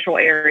central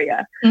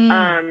area.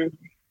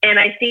 And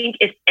I think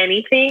if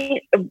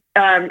anything,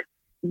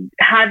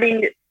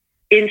 having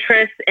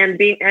interest and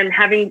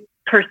having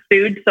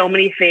pursued so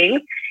many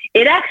things,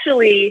 it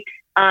actually,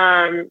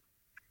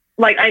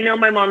 like I know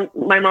my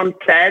mom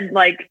said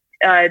like,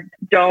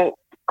 don't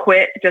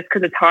quit just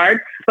because it's hard,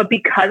 but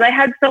because I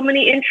had so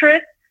many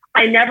interests,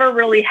 I never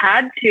really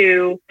had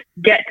to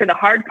get to the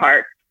hard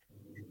part,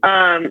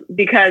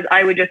 because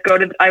I would just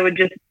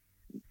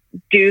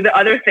do the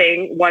other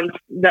thing once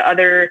the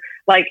other,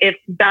 like if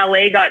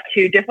ballet got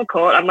too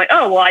difficult, I'm like,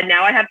 oh, well,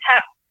 now I have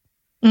tap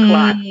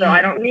class, so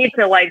I don't need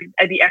to like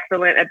be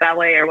excellent at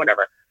ballet or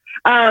whatever.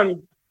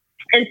 And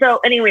so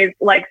anyways,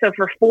 like, so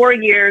for 4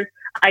 years,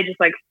 I just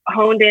like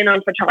honed in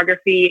on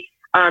photography,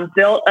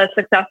 built a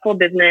successful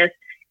business.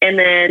 And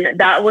then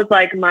that was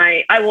like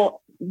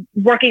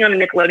working on a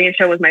Nickelodeon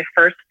show was my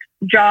first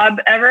job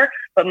ever,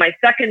 but my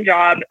second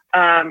job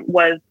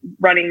was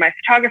running my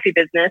photography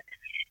business.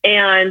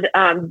 And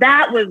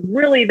that was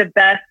really the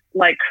best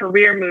like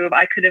career move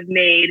I could have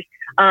made,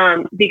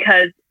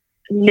 because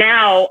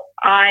now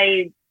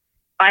I've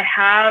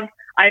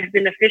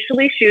been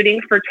officially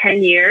shooting for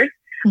 10 years.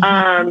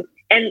 And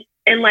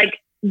like,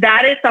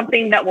 that is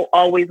something that will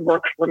always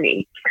work for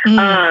me.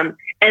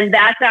 And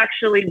that's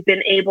actually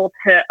been able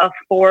to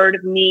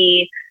afford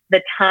me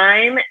the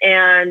time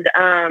and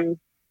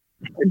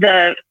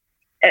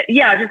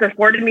just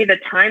afforded me the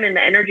time and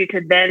the energy to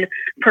then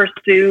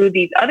pursue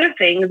these other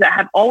things that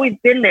have always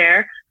been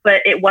there,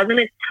 but it wasn't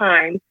its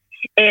time.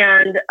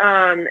 And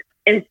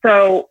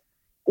so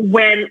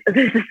when,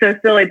 this is so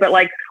silly, but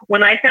like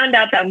when I found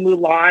out that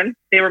Mulan,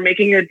 they were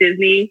making a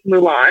Disney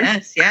Mulan.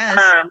 Yes.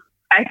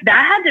 That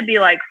had to be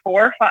like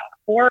 3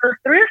 or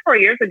 4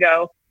 years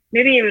ago,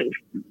 maybe even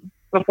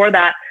before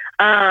that.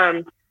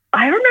 I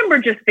remember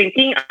just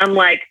thinking, I'm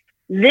like,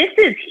 this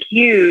is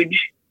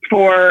huge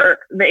for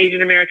the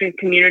Asian American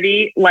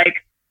community,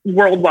 like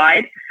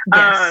worldwide.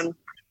 Yes.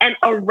 And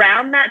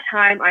around that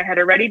time, I had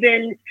already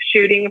been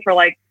shooting for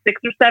like 6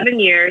 or 7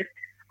 years.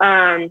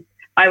 I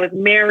was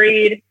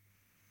married,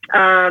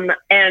 and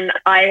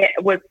I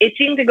was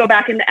itching to go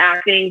back into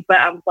acting, but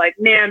I was like,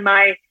 man,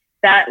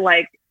 that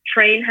like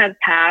train has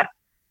passed.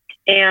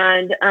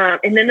 And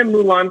then the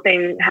Mulan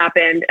thing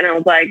happened, and I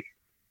was like,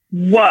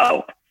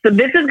 whoa, so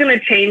this is going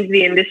to change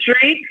the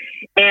industry.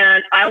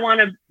 And I want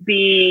to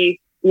be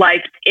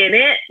like in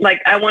it. Like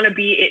I want to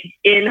be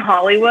in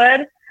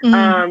Hollywood,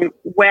 when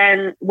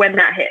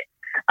that hit.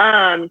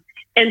 And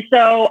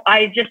so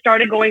I just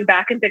started going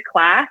back into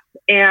class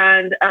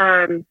and,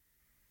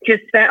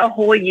 just spent a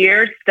whole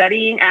year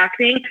studying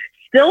acting,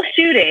 still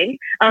shooting.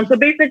 So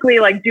basically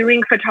like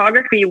doing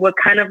photography was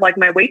kind of like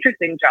my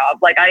waitressing job.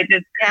 Like I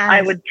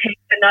would take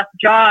enough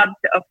jobs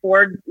to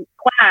afford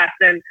class.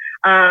 And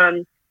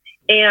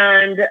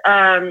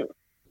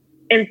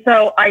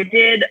so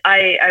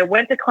I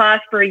went to class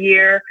for a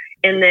year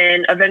and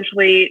then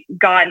eventually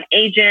got an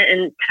agent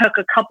and took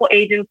a couple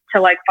agents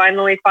to like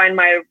finally find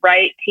my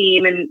right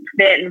team and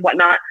fit and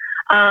whatnot.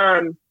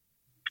 And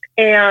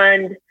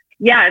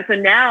so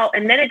now,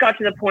 and then it got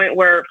to the point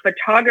where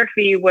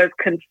photography was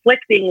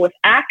conflicting with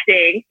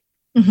acting.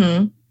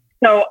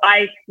 So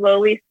I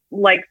slowly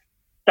like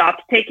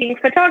stopped taking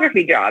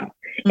photography jobs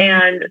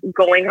and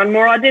going on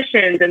more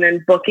auditions and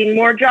then booking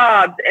more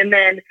jobs. And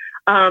then,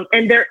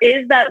 and there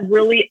is that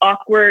really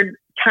awkward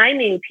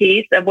timing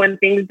piece of when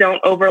things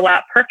don't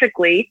overlap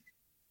perfectly.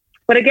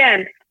 But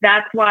again,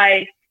 that's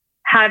why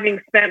having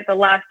spent the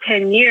last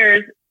 10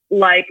 years,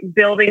 like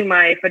building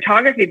my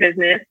photography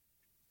business,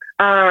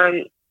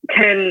 that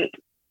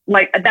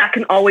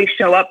can always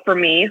show up for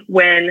me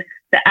when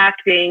the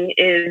acting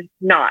is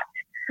not.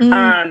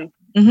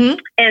 Mm-hmm.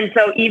 And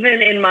so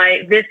even in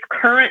this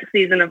current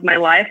season of my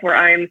life where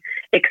I'm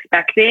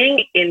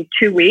expecting in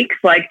 2 weeks,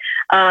 like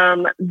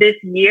this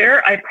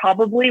year, I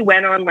probably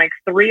went on like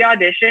 3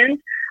 auditions.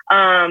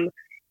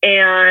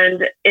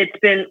 And it's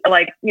been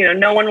like,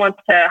 no one wants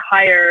to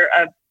hire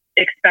a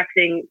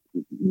expecting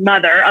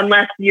mother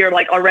unless you're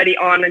like already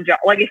on a job.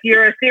 Like if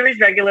you're a series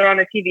regular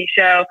on a TV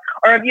show,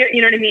 or if you're, you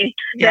know what I mean,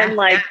 then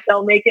like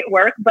they'll make it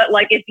work. But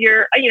like if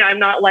you're, I'm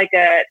not like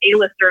a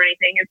A-lister or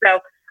anything. And so,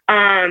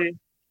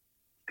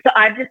 so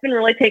I've just been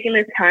really taking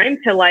this time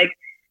to like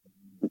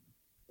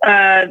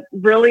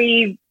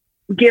really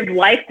give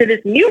life to this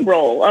new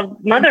role of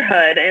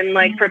motherhood and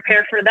like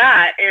prepare for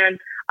that. And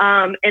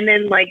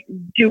then like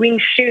doing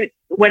shoots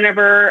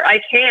whenever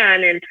I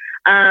can.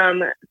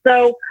 And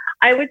so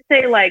I would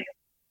say like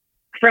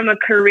from a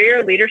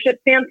career leadership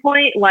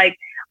standpoint, like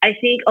I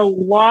think a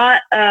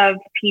lot of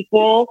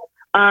people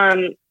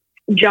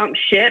jump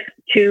ship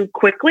too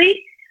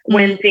quickly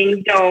when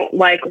things don't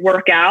like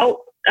work out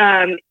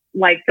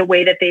like the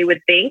way that they would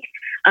think.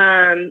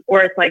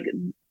 Or it's like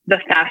the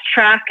fast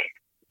track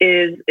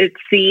it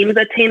seems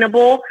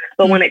attainable,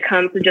 but when it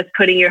comes to just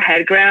putting your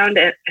head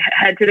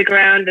to the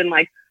ground and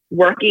like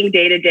working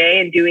day to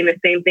day and doing the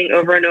same thing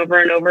over and over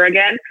and over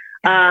again,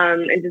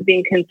 and just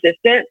being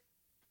consistent,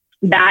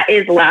 that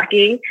is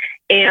lacking.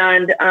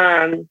 And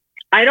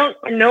I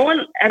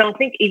don't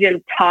think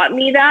even taught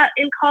me that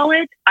in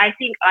college. I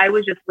think I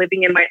was just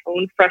living in my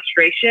own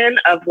frustration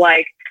of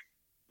like,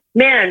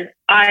 man,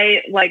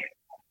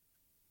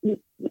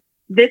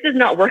 this is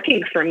not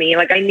working for me.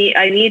 Like I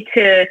need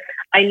to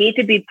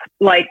be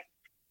like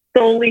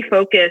solely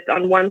focused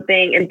on one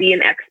thing and be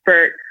an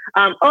expert.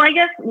 I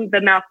guess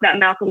that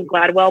Malcolm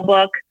Gladwell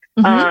book.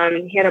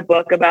 He had a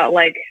book about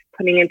like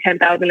putting in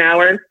 10,000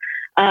 hours.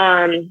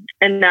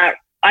 And that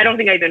I don't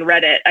think I even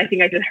read it. I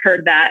think I just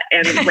heard that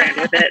and ran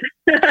with it.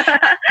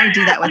 I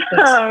do that with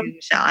books too,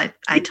 Michelle.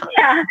 I totally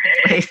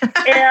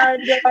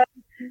and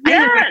I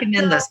even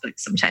recommend those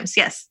books sometimes.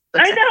 Yes,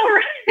 I know.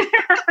 Right?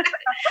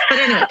 But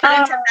anyway, put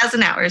in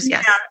 10,000 hours.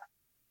 Yes.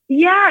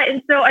 Yeah,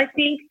 and so I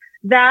think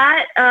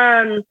that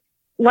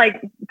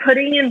like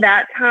putting in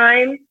that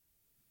time,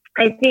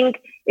 I think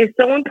is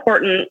so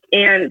important,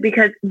 and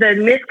because the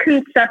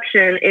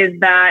misconception is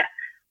that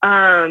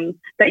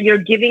that you're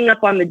giving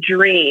up on the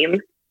dream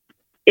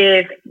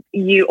if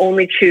you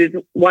only choose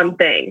one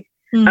thing.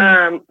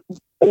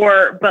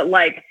 But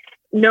like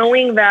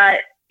knowing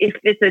that if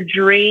it's a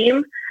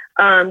dream,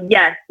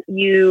 yes,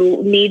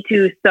 you need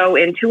to sow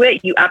into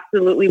it. You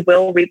absolutely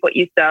will reap what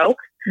you sow.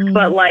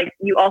 But like,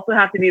 you also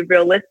have to be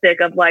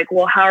realistic of like,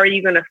 well, how are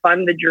you going to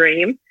fund the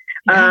dream?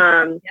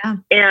 And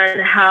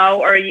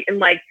how are you, and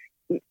like,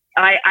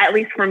 at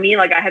least for me,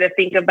 like I had to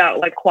think about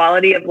like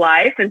quality of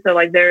life. And so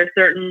like there are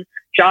certain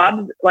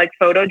jobs, like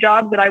photo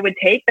jobs that I would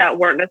take that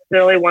weren't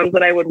necessarily ones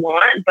that I would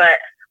want, but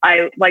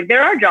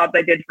there are jobs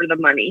I did for the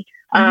money.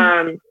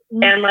 And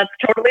that's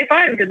totally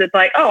fine because it's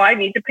like, oh, I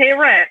need to pay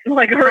rent,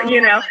 like, or,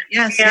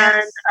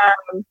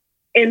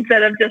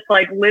 instead of just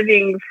like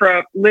living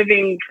for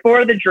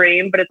the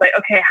dream, but it's like,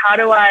 okay, how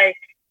do I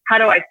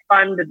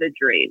fund the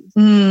dream?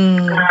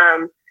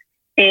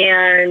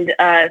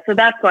 So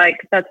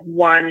that's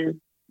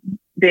one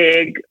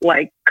big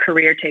like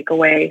career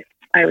takeaway,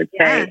 I would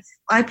say.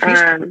 I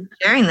appreciate you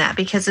sharing that,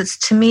 because it's,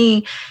 to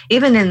me,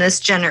 even in this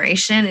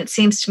generation, it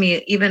seems to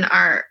me even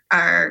our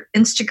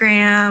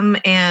Instagram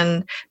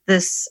and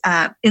this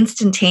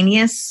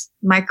instantaneous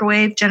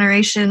microwave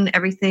generation,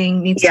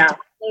 everything needs to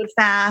download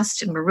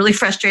fast, and we're really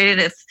frustrated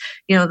if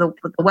the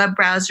web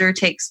browser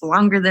takes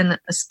longer than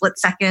a split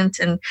second.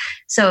 And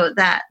so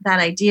that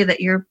idea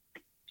that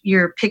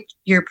you're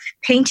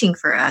painting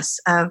for us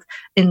of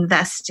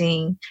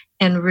investing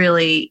and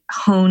really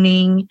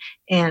honing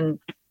and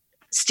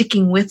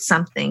sticking with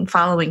something,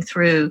 following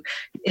through,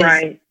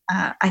 is,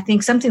 I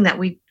think, something that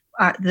we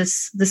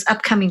this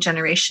upcoming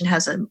generation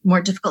has a more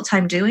difficult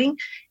time doing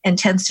and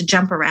tends to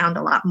jump around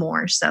a lot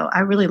more. So I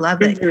really love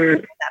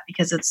that,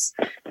 because it's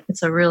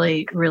a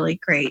really, really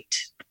great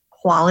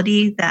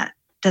quality that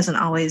doesn't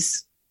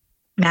always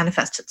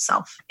manifest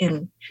itself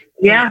in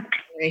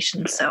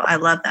generations. So I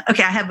love that.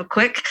 Okay, I have a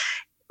quick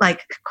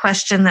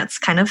question that's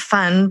kind of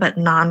fun but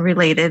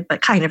non-related,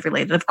 but kind of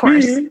related, of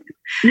course.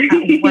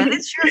 What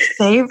is your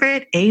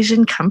favorite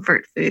Asian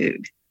comfort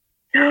food?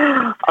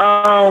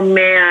 Oh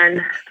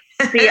man.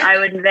 See, I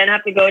would then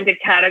have to go into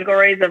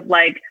categories of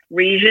like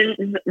regions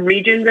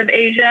of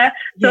Asia.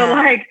 So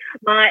my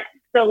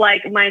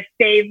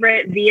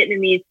favorite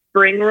Vietnamese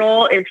spring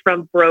roll is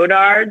from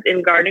Brodards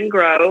in Garden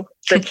Grove,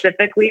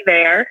 specifically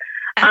there.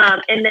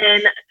 And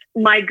then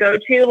my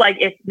go-to, like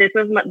if this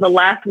was the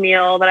last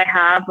meal that I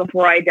have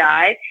before I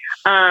die,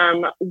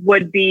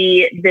 would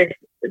be this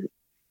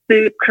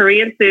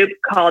Korean soup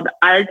called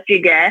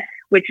aljjigae,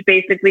 which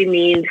basically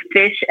means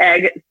fish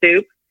egg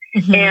soup.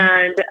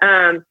 And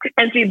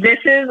see, this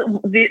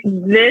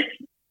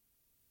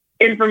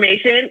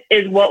information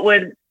is what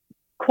would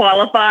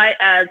qualify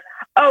as,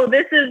 oh,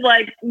 this is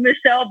like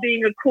Michelle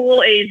being a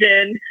cool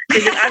Asian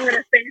because I'm going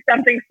to say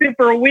something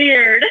super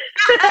weird.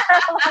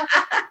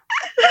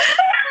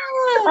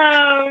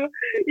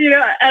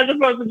 As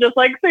opposed to just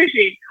like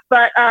sushi.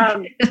 But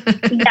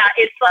yeah,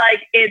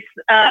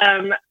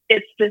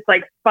 it's just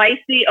like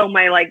spicy. Oh,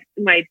 my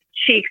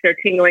cheeks are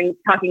tingling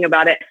talking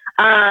about it.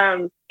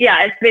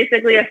 Yeah, it's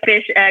basically a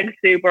fish egg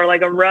soup or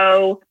like a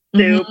roe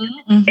soup.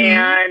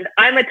 And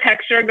I'm a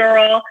texture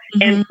girl.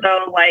 And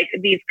so like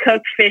these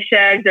cooked fish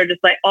eggs are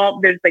just like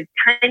there's like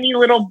tiny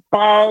little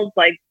balls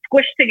like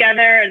squished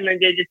together, and then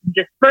they just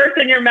disperse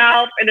in your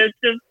mouth, and it's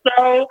just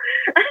so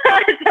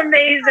it's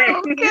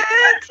amazing. So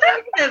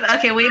good.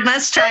 Okay, we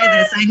must try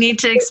this. I need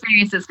to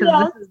experience this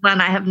because this is one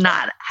I have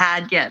not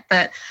had yet.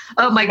 But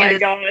oh my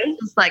goodness,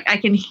 it's like I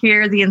can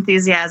hear the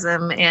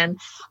enthusiasm, and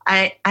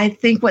I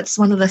think what's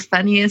one of the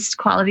funniest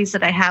qualities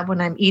that I have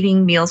when I'm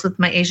eating meals with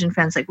my Asian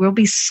friends, like we'll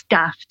be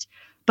stuffed,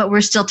 but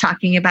we're still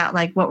talking about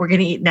like what we're going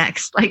to eat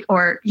next, like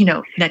or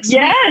next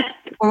week,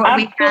 or what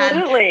we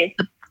had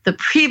the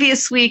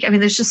previous week. I mean,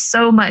 there's just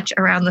so much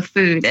around the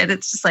food, and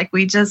it's just like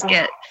we just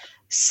get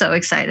so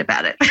excited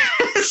about it.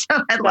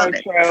 So I love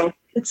it. True.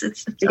 It's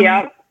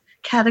a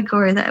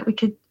category that we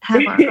could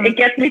have. It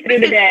gets me through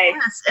the day.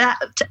 Yes,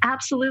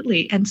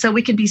 absolutely. And so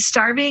we could be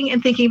starving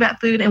and thinking about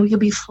food, and we could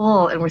be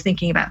full and we're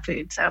thinking about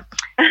food. So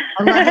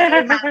I love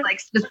that you have like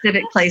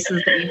specific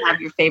places that you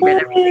have your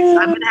favorite everything. So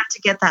I'm going to have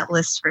to get that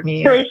list from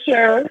you. For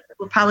sure.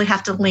 We'll probably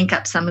have to link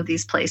up some of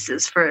these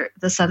places for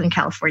the Southern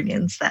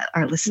Californians that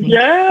are listening.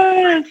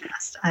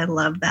 Yes. I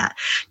love that.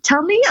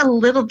 Tell me a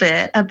little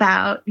bit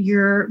about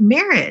your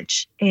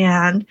marriage.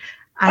 And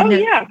I know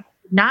you're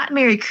not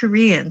married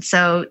Korean,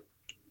 so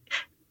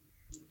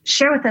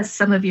share with us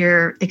some of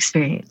your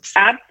experience.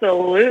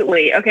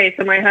 Absolutely. Okay,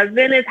 so my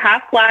husband is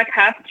half Black,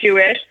 half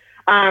Jewish,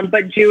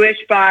 but Jewish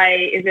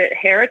by, is it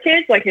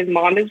heritage? Like his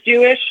mom is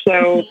Jewish,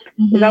 so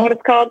is that what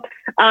it's called?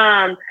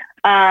 And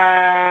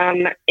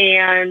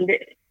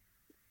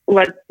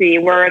let's see,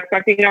 we're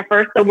expecting our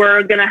first, so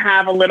we're going to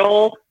have a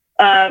little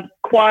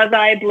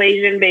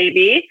quasi-Blasian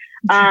baby,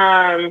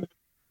 and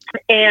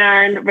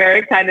very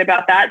excited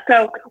about that.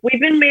 So we've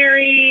been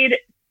married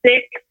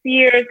 6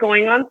 years,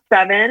 going on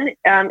 7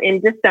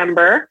 in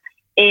December.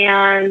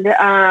 And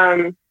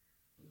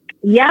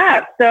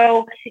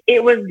so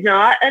it was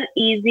not an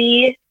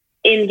easy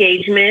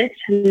engagement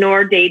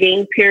nor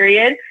dating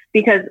period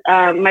because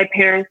my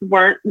parents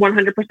weren't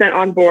 100%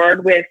 on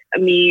board with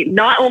me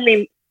not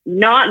only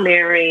not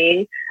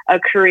marrying a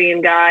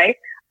Korean guy,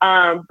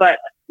 but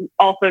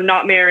also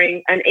not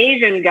marrying an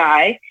Asian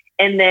guy.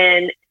 And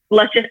then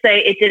let's just say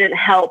it didn't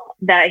help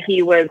that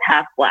he was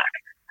half Black.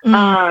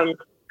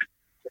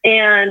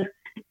 And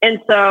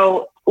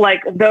so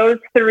like those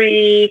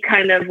 3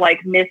 kind of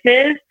like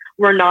misses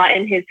were not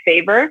in his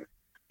favor.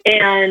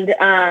 And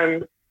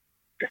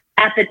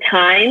at the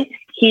time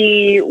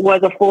he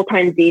was a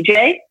full-time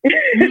DJ.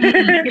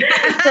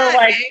 So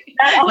like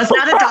that was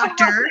not a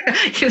doctor.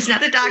 He was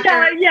not a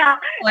doctor. Yeah.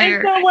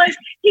 And so like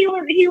he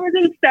was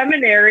in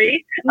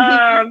seminary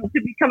to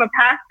become a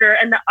pastor.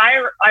 And the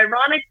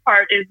ironic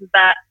part is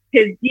that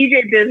his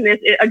DJ business,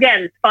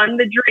 again, spun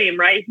the dream,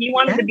 right? He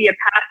wanted to be a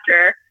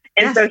pastor.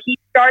 And so he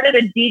started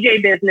a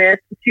DJ business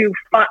to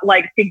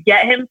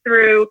get him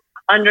through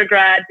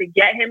undergrad, to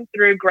get him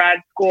through grad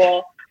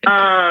school,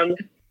 and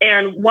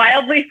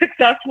wildly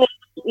successful,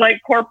 like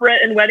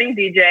corporate and wedding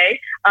DJ,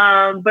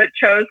 but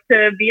chose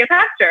to be a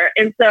pastor.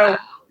 And so,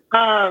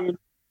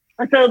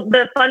 so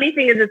the funny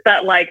thing is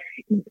that like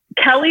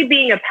Kelly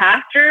being a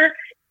pastor,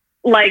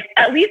 like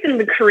at least in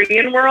the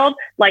Korean world,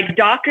 like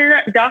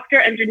doctor,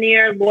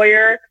 engineer,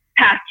 lawyer,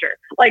 pastor,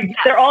 like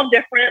they're all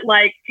different,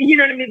 like, you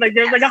know what I mean? Like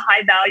there's like a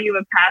high value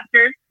of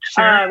pastors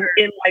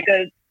in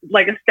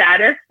like a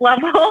status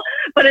level,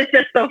 but it's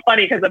just so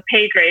funny because the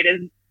pay grade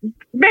is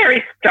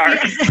very stark.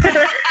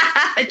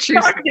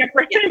 Stark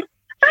difference.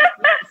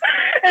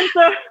 And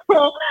so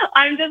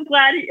I'm just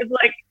glad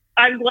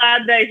I'm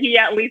glad that he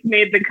at least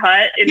made the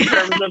cut in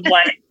terms of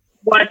like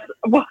what's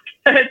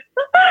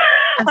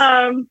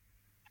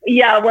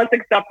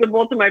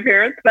acceptable to my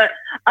parents. But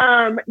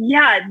so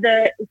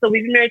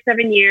we've been married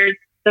 7 years.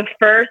 The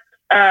first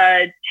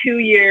 2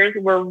 years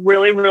were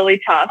really,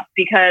 really tough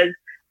because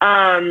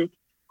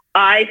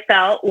I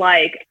felt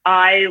like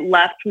I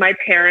left my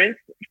parents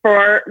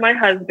for my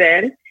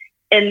husband,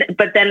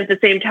 but then at the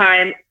same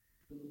time,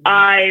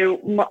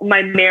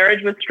 my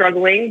marriage was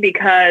struggling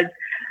because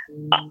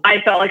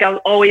I felt like I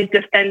was always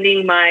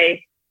defending my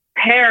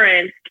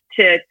parents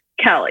to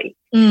Kelly.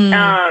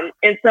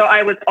 And so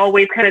I was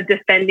always kind of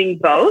defending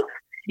both.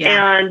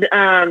 And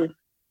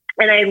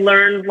I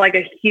learned like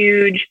a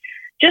huge,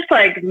 just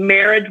like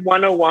marriage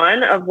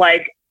 101 of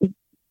like,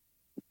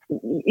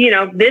 you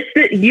know,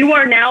 you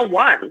are now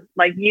one,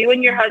 like you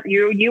and your husband,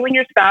 you and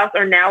your spouse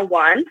are now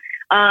one.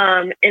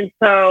 And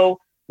so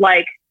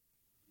like,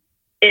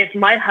 if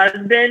my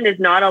husband is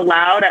not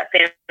allowed at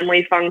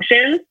family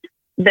functions,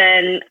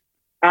 then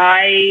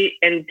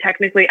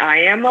technically I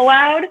am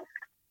allowed.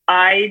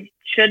 I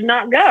should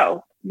not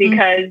go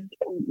because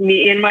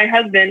me and my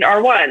husband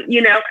are one,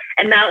 you know,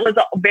 and that was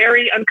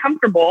very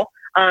uncomfortable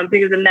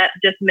because then that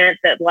just meant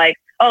that like,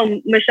 oh,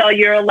 Michelle,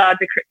 you're allowed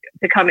to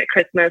come at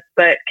Christmas,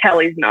 but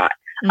Kelly's not.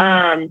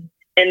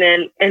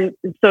 And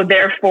so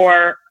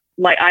therefore,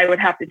 like, I would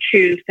have to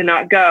choose to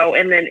not go,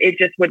 and then it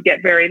just would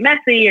get very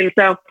messy. And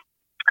so,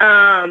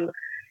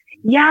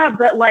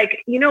 but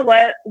like, you know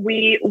what,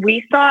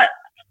 we sought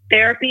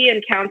therapy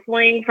and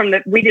counseling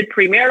we did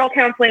premarital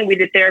counseling. We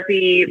did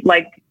therapy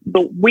like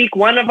the week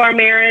one of our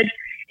marriage.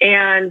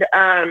 And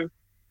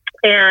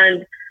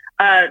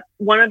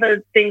one of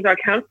the things our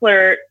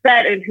counselor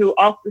said, and who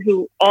also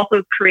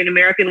is Korean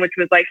American, which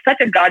was like such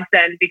a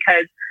godsend,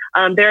 because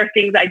there are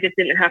things I just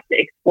didn't have to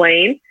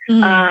explain,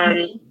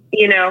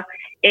 you know,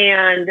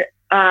 and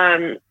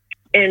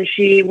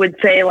she would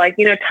say, like,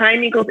 you know,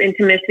 time equals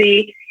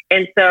intimacy.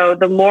 And so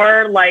the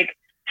more like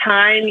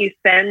time you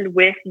spend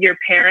with your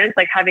parents,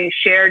 like having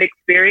shared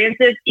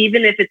experiences,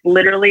 even if it's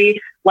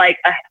literally like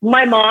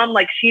my mom,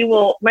 like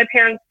my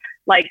parents,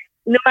 like,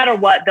 no matter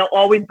what, they'll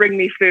always bring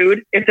me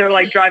food if they're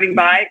like driving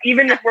by,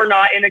 even if we're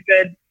not in a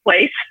good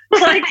place.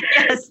 Like,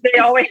 yes. They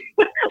always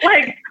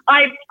like,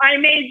 I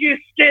made you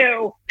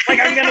stew. Like,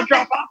 I'm going to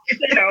drop off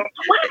stew.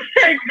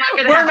 Like,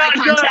 we're not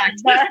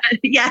contact. Good, but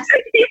yes.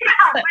 Yeah,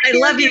 I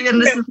love you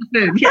and this is the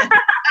food. Yeah.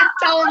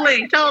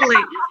 Totally.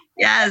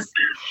 Yes.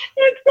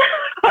 It's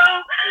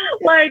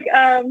like,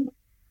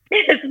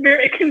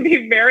 it can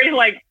be very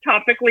like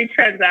topically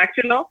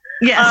transactional.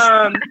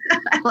 Yes.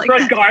 Like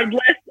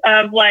regardless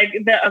of like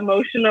the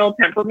emotional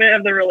temperament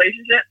of the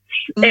relationship.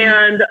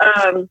 And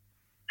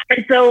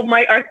so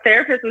our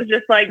therapist was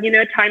just like, you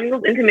know, time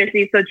equals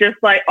intimacy. So just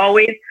like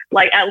always,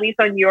 like, at least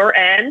on your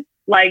end,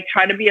 like,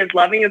 try to be as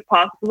loving as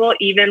possible,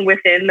 even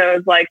within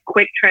those like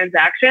quick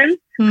transactions.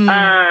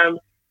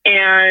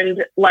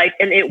 And like,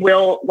 and it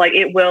will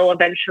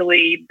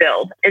eventually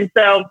build. And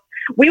so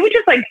we would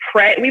just like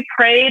pray. We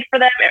prayed for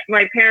them,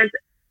 my parents,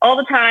 all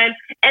the time.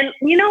 And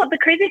you know, the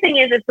crazy thing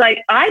is, it's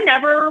like, I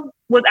never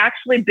was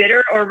actually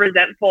bitter or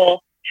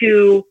resentful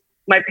to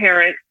my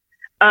parents,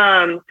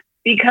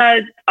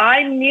 because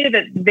I knew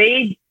that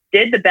they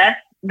did the best.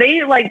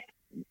 They like,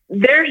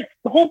 their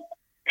whole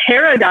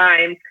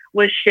paradigm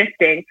was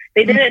shifting.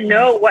 They didn't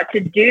know what to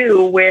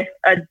do with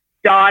a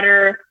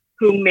daughter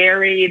who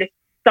married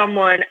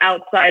someone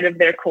outside of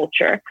their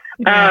culture.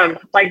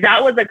 Like,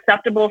 that was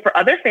acceptable for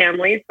other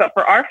families, but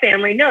for our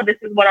family, no, this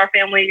is what our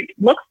family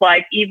looks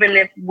like, even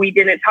if we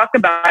didn't talk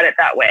about it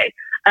that way.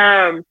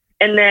 And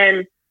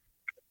then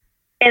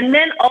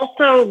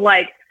also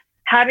like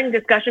having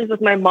discussions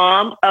with my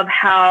mom of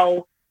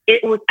how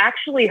it was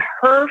actually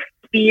her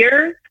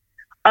fear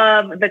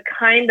of the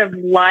kind of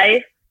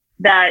life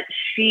that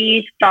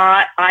she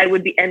thought I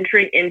would be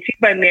entering into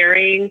by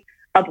marrying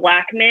a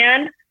Black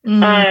man,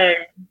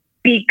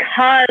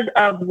 because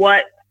of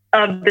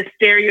the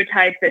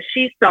stereotypes that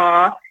she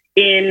saw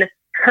in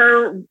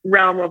her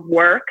realm of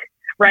work.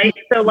 Right.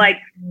 So like,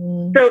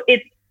 so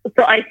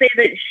I say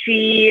that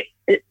she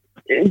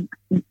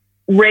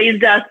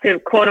raised us to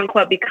quote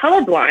unquote be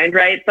colorblind.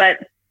 Right. But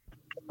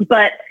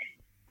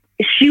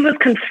she was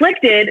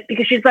conflicted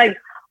because she's like,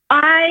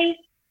 I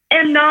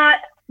am not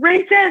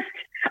racist.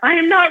 I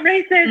am not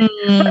racist,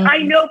 but I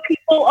know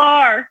people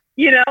are,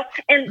 you know,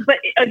 but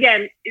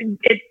again,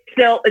 it's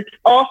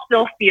all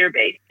still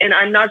fear-based, and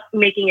I'm not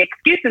making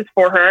excuses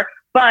for her,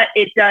 but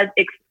it does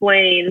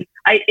explain.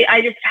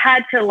 I just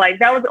had to, like,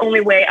 that was the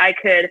only way I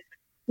could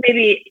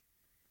maybe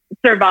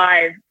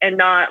survive and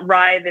not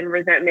writhe in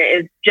resentment,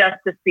 is just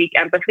to seek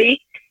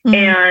empathy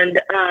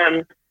and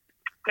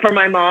for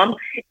my mom.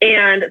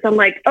 And so I'm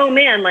like, oh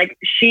man, like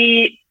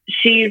she's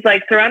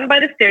like surrounded by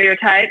the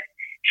stereotypes.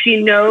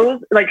 She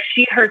knows, like,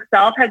 she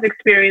herself has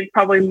experienced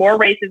probably more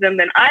racism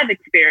than I've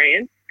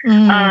experienced.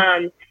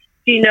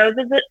 She knows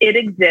that it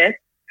exists.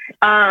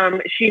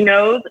 She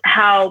knows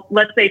how,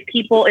 let's say,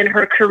 people in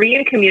her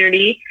Korean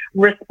community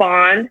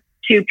respond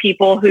to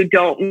people who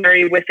don't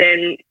marry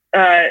within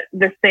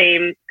the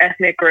same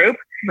ethnic group.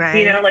 Right.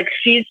 You know, like,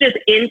 she's just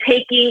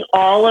intaking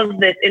all of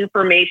this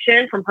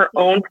information from her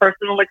own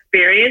personal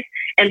experience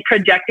and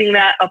projecting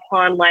that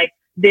upon like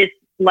this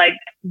like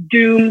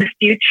doomed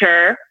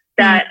future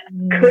that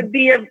could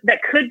be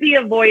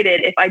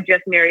avoided if I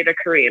just married a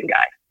Korean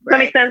guy. Does that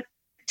make sense?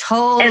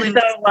 Totally. And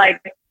so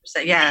like,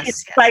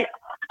 yes. Like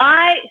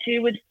she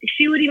would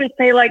even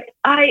say like,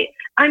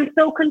 I'm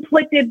so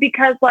conflicted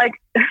because like,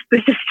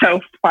 this is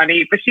so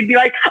funny, but she'd be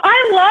like,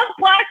 I love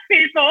Black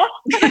people.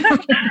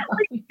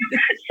 Like,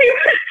 she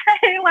would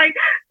say like,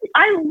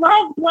 I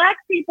love Black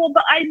people,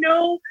 but I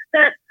know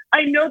that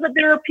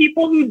there are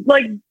people who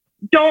like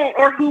don't,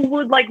 or who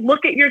would like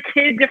look at your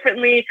kid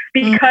differently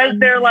because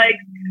they're like,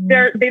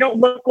 they don't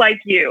look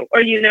like you,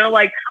 or, you know,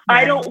 like,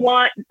 I don't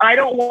want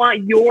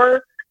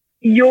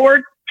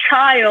your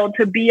child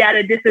to be at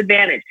a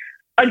disadvantage.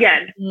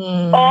 Again,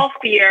 all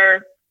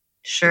fear.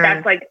 Sure.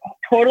 That's like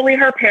totally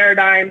her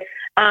paradigm.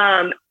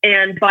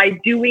 And by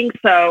doing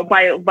so,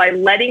 by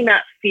letting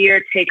that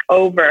fear take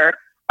over,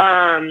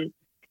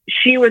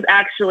 she was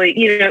actually,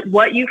 you know,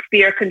 what you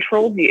fear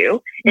controls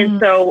you. And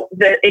so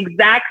the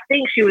exact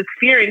thing she was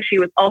fearing, she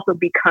was also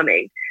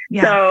becoming.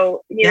 Yeah.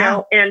 So, you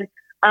know, and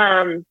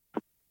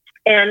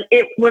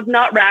it was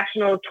not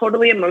rational,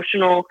 totally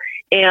emotional.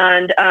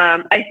 And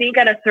I think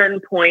at a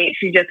certain point,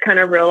 she just kind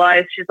of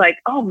realized, she's like,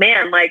 oh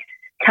man, like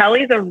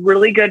Kelly's a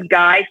really good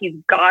guy. He's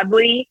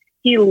godly.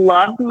 He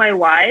loves my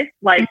wife.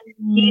 Like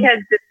he has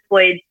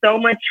displayed so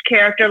much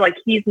character. Like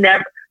he's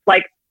never,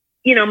 like,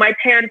 you know, my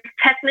parents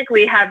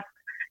technically have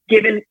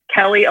given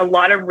Kelly a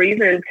lot of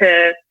reason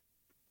to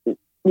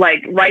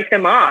like write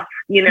them off,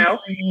 you know,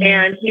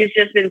 and he's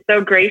just been so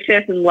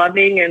gracious and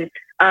loving, and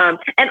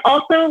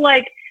also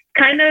like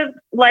kind of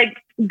like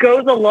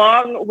goes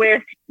along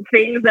with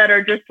things that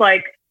are just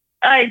like,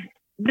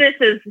 this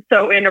is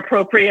so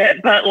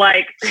inappropriate, but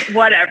like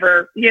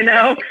whatever, you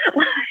know,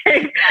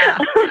 like,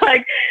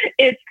 like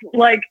it's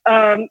like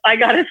I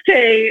gotta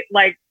stay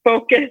like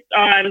focused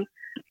on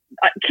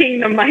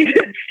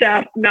kingdom-minded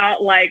stuff,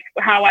 not like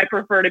how I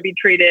prefer to be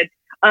treated.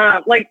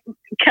 Like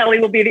Kelly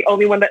will be the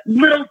only one that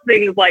little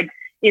things like,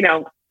 you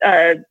know,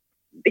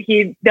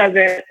 he's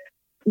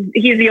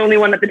the only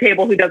one at the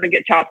table who doesn't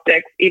get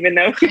chopsticks, even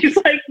though he's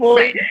like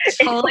fully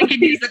totally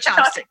can use the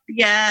chopstick.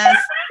 Yes.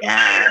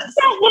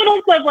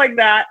 Little stuff like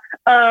that.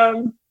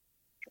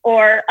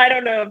 Or I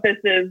don't know if this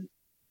is,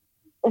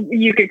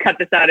 you could cut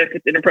this out if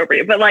it's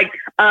inappropriate, but like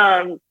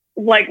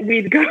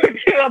we'd go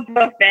to a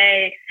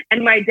buffet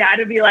and my dad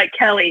would be like,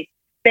 Kelly,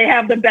 they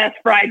have the best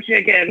fried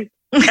chicken.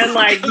 And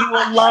like, you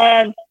will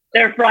love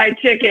their fried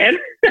chicken.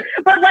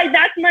 But like,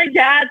 that's my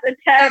dad's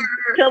attempt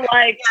to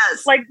like,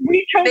 like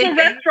we chose a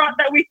restaurant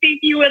that we think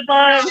you would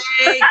love.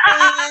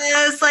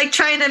 It's like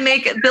trying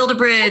to build a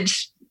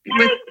bridge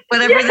with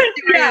whatever the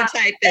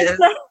stereotype is.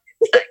 So,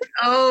 like,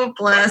 oh,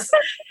 bless.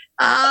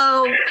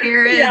 Oh,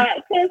 Karen. Yeah,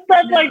 so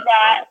stuff like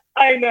that.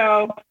 I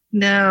know.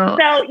 No.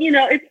 So, you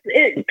know, it's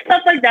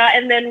stuff like that.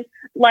 And then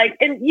like,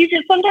 and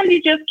sometimes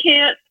you just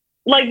can't,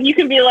 like, you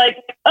can be like,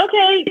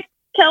 okay,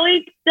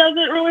 Kelly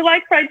doesn't really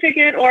like fried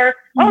chicken, or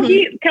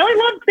Kelly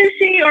loves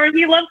sushi, or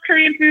he loves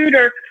Korean food,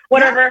 or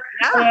whatever.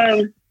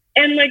 Yeah.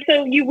 And like,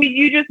 so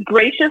you just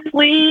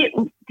graciously,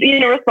 you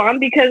know, respond,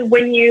 because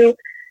when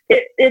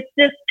it's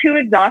just too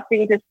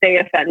exhausting to stay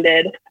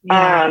offended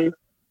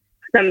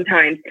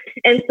sometimes.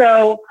 And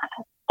so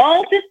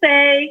all to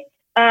say,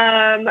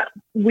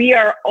 we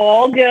are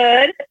all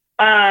good,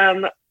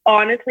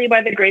 honestly,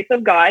 by the grace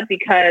of God,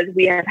 because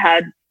we have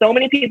had so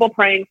many people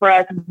praying for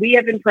us. We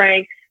have been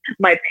praying.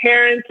 My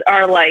parents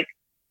are like,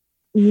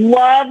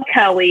 love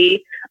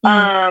Kelly.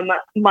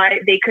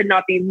 They could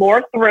not be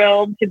more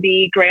thrilled to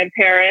be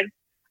grandparents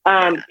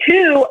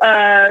to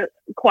a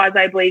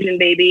quasi-Blasian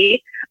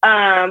baby.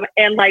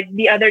 And like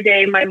the other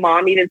day, my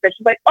mom even said,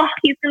 she's like, oh,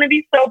 he's going to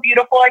be so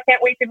beautiful. I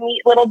can't wait to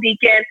meet little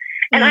Deacon.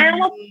 And I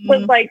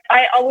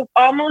was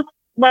almost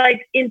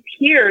like in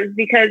tears,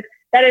 because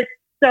that is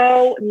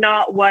so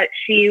not what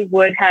she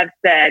would have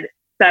said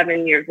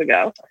 7 years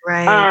ago.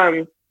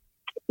 Right.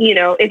 You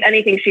know, if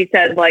anything, she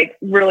said like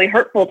really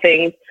hurtful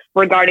things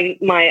regarding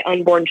my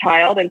unborn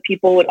child. And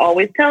people would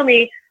always tell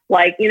me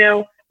like, you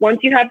know, once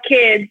you have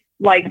kids,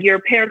 like your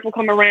parents will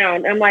come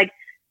around. I'm like,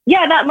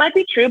 yeah, that might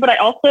be true. But I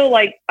also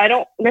like, I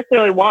don't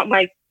necessarily want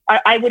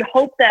I would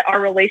hope that our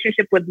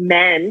relationship would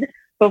mend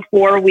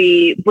before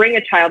we bring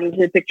a child into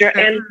the picture.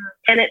 Sure.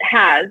 And it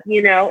has,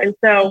 you know, and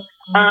so,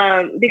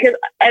 because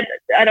I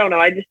don't know,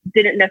 I just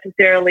didn't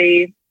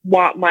necessarily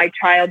want my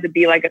child to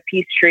be like a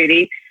peace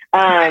treaty.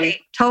 Right.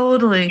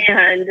 Totally.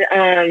 And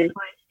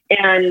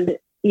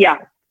yeah,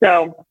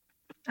 so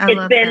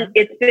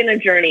it's been a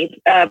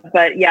journey.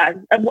 But yeah,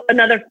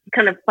 another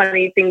kind of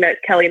funny thing that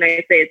Kelly and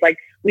I say is like,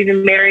 we've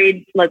been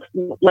married, let's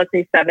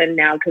say 7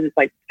 now, because it's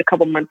like a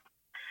couple months.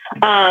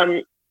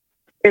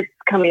 It's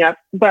coming up,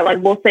 but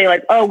like, we'll say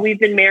like, oh, we've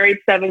been married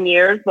 7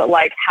 years, but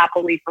like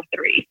happily for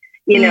 3,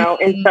 you know?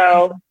 And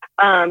so,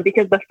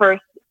 because the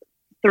first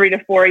 3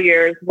 to 4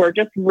 years were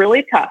just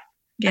really tough.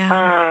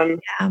 Yeah.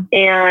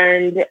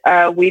 And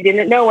we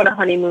didn't know what a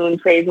honeymoon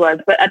phase was,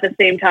 but at the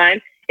same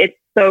time, it's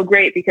so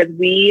great because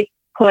we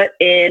put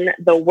in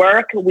the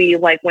work. We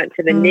like went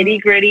to the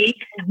nitty gritty,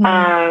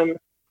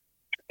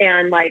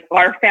 and like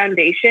our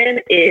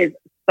foundation is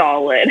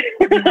solid.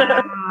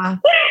 Yeah.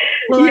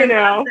 Well, you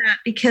know, that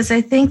because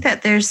I think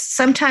that there's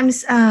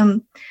sometimes, I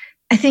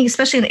think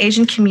especially in the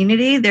Asian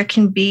community, there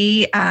can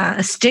be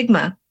a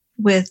stigma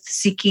with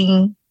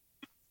seeking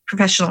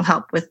professional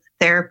help with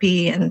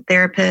therapy and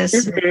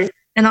therapists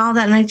and all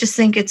that. And I just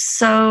think it's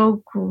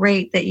so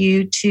great that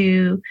you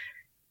two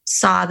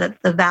saw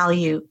that the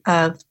value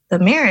of the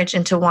marriage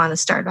and to want to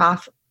start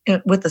off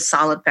with a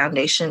solid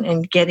foundation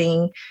and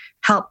getting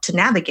help to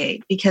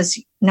navigate, because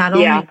not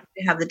only do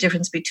you have the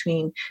difference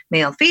between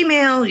male,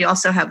 female, you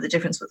also have the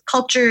difference with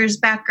cultures,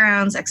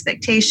 backgrounds,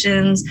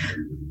 expectations,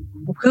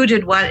 who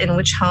did what in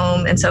which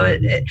home. And so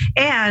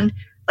and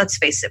let's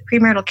face it,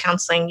 premarital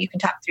counseling, you can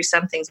talk through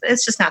some things, but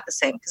it's just not the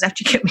same, because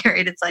after you get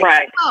married, it's like,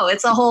 oh,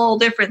 it's a whole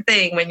different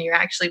thing when you're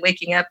actually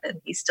waking up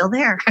and he's still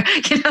there.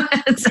 You know?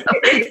 And so,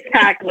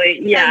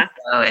 exactly. Yeah.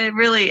 So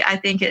I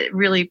think it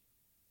really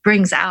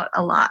brings out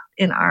a lot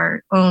in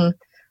our own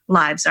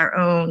lives, our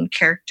own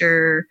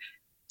character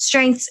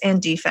strengths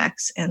and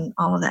defects and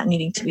all of that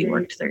needing to be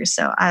worked through.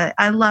 So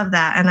I love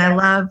that. And I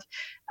love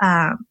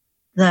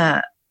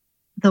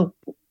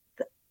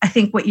I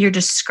think what you're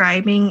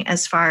describing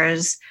as far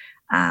as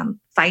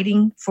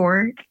fighting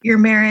for your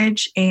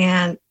marriage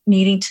and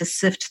needing to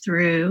sift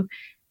through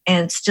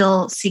and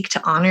still seek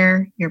to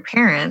honor your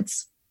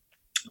parents,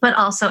 but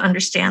also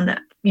understand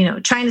that,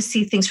 trying to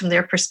see things from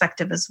their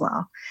perspective as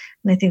well.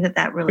 And I think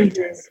that really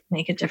does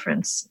make a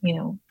difference,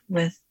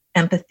 with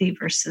empathy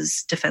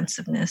versus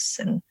defensiveness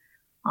and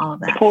all of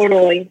that.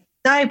 Totally.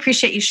 So I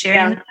appreciate you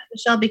sharing that,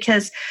 Michelle,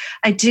 because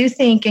I do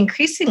think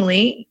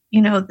increasingly,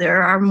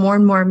 there are more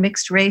and more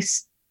mixed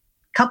race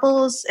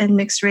couples and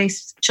mixed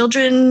race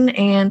children,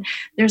 and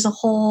there's a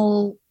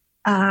whole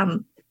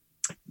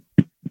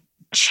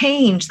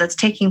change that's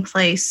taking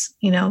place,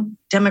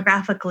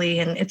 demographically,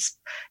 and it's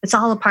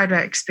all a part of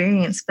our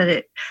experience.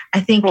 But I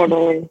think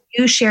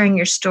you sharing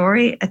your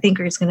story, I think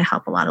is going to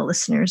help a lot of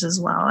listeners as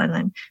well, and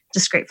I'm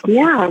just grateful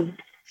to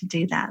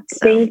do that.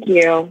 So, Thank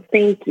you.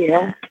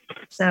 Yeah.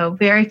 So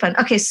very fun.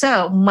 Okay,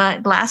 so my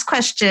last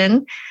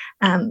question.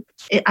 I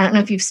don't know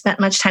if you've spent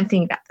much time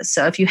thinking about this.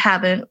 So if you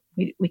haven't,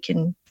 we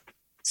can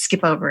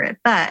skip over it.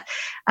 But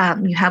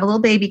you have a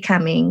little baby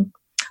coming.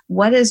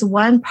 What is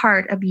one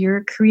part of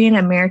your Korean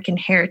American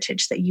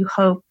heritage that you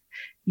hope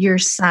your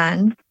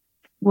son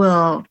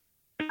will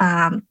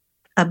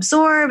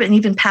absorb and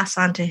even pass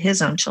on to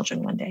his own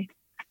children one day?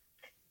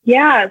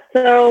 Yeah.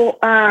 So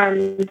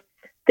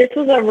this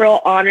was a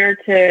real honor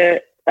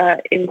to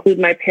include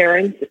my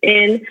parents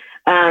in.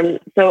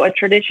 So a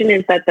tradition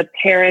is that the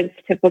parents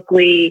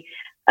typically,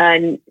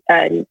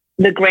 the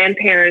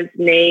grandparents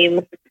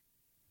name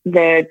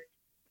the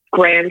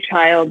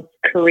grandchild's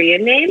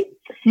Korean name.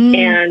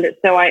 And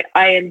so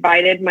I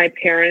invited my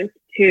parents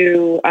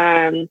to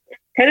kind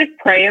of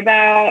pray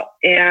about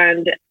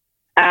and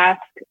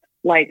ask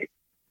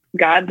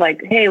God,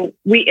 hey,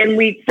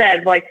 we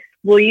said,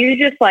 will you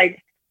just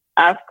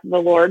ask the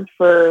Lord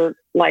for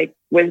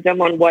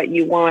wisdom on what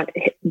you want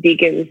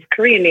Deacon's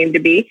Korean name to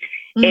be.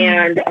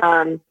 And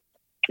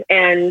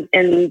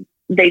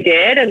they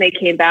did, and they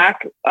came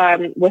back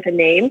with a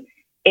name,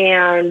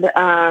 and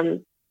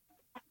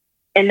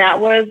that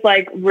was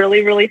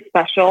really, really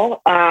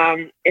special.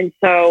 And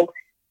so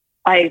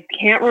I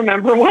can't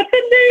remember what the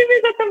name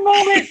is at the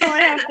moment, so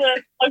I have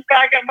to look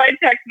back at my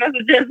text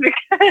messages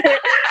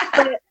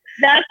because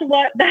that's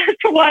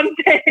one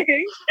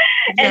thing.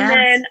 Yes. And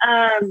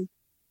then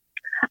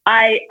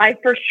I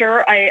for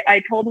sure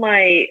I told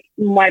my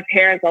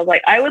parents, I was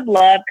like, I would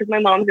love, because my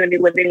mom's going to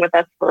be living with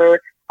us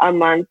for a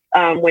month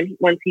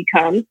once he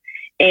comes,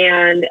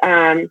 and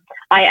I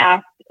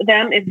asked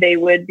them if they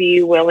would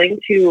be willing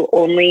to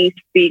only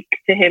speak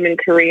to him in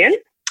Korean.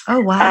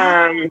 Oh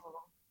wow!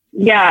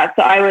 Yeah,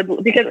 so I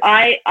would, because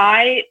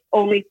I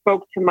only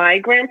spoke to my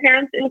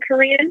grandparents in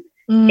Korean,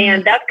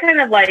 and that's kind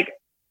of I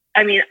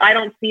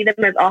don't see them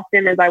as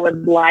often as I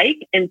would like,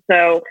 and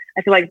so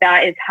I feel like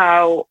that is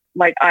how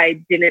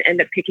I didn't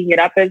end up picking it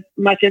up as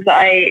much as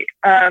I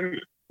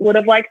would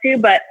have liked to,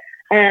 but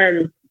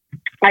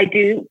I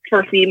do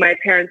foresee my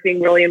parents being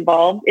really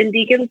involved in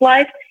Deacon's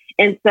life.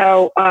 And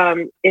so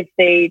if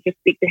they just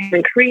speak to him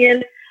in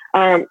Korean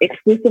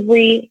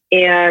exclusively.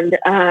 And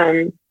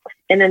then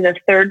the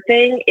third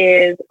thing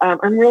is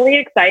I'm really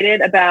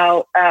excited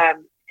about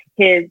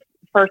his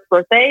first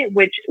birthday,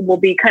 which will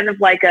be kind of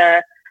like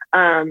a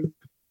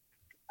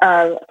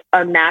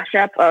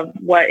mashup of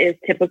what is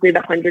typically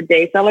the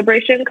 100-day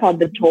celebration called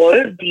the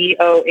Dohl,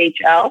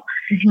 DOHL.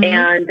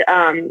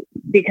 And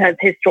because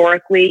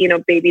historically,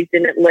 babies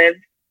didn't live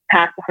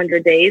past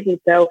 100 days. And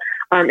so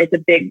it's a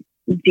big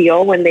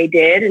deal when they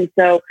did. And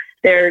so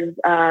there's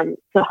the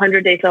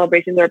 100-day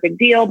celebrations are a big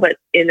deal, but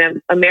in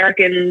an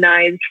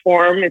Americanized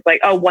form, it's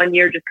 1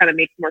 year just kind of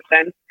makes more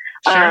sense.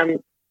 Sure.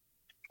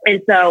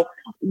 And so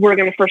we're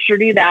going to for sure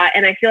do that.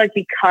 And I feel like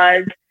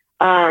because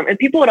and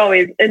people would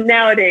always, and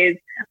nowadays,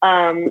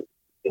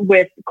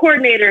 with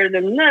coordinators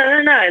and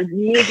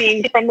me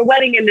being from the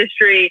wedding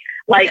industry,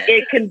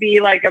 it can be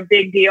a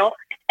big deal.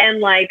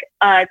 And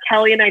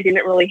Kelly and I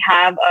didn't really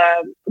have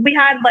we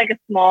had a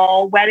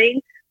small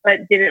wedding,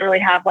 but didn't really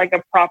have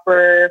a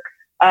proper,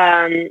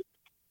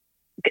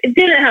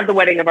 didn't have the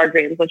wedding of our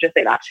dreams. Let's just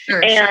say that.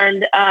 Sure,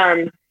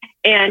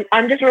 and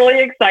I'm just really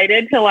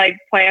excited to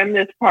plan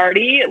this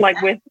party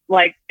with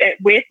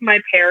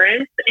my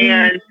parents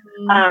and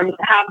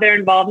have their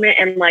involvement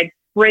and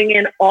bring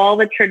in all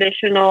the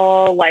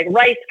traditional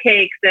rice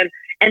cakes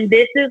and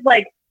this is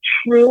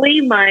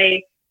truly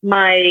my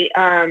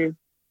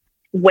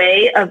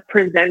way of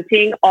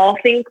presenting all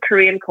things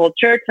Korean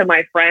culture to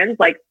my friends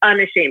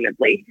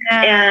unashamedly.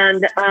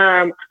 Yes.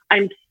 And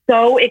I'm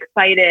so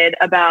excited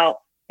about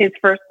his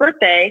first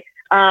birthday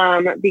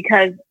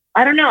because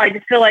I don't know. I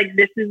just feel like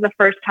this is the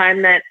first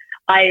time that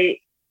I've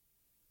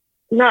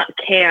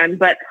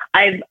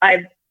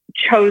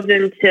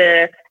chosen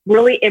to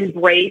really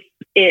embrace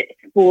it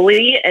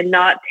fully and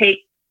not take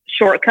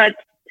shortcuts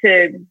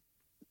to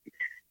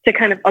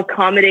kind of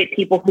accommodate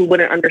people who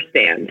wouldn't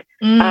understand.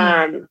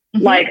 We're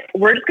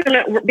just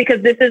gonna,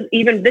 because this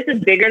is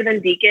bigger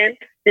than Deacon.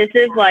 This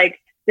is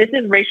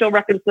racial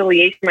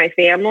reconciliation in my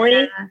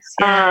family.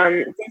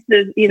 Yes.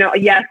 This is,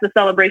 yes, the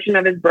celebration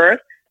of his birth,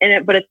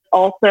 but it's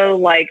also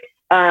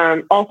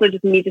also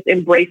just me just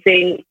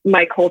embracing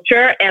my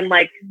culture and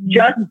like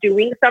just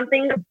doing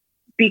something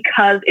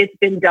because it's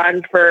been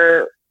done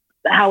for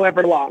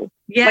however long.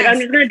 Yes. Like I'm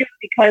just going to do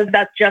it because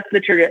that's just the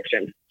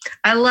tradition.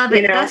 I love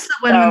it. That's the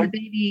one when the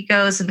baby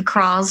goes and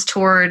crawls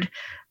toward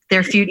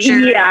their future.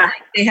 Yeah. Like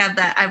they have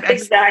that. I've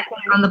Exactly.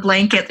 on the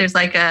blanket, there's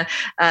like a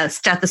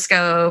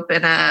stethoscope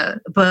and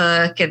a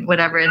book and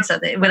whatever. And so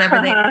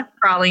whatever they're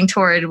crawling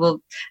toward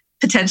will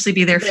potentially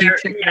be their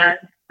future. Yeah.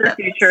 Their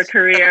future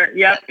career.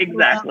 Yep,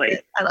 exactly.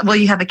 Well,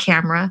 you have a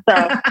camera. So,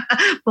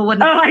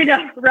 I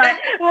know, right?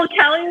 Well,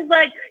 Kelly's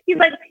like, he's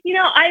like, you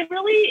know,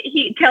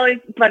 Kelly's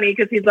funny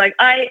because he's like,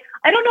 I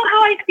don't know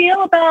how I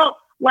feel about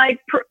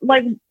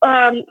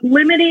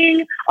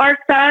limiting our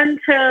son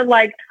to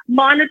like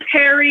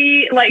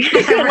monetary, like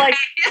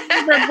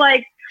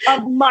like a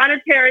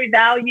monetary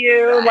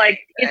value. Right, like,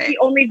 is he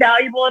only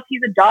valuable if he's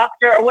a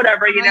doctor or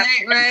whatever? You know,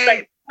 right.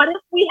 Like, what if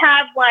we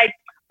have like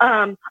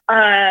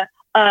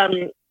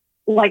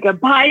a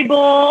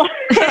Bible,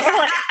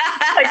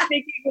 like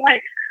thinking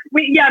like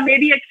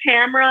maybe a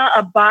camera,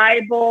 a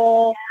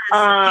Bible,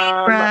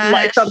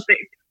 like something.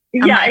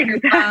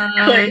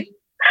 Exactly.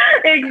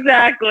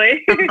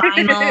 Exactly.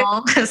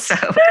 Vinyl. So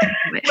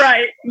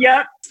right.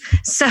 Yep.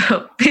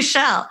 So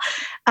Michelle,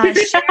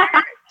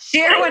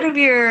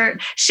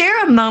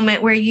 share a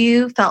moment where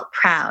you felt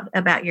proud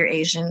about your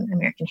Asian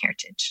American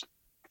heritage.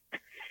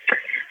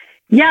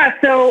 Yeah.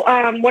 So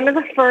one of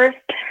the first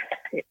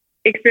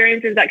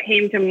experiences that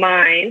came to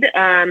mind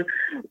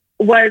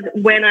was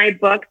when I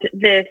booked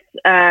this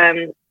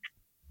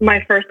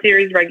my first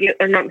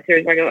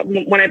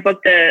when I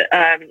booked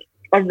a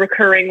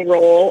recurring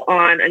role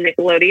on a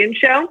Nickelodeon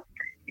show.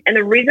 And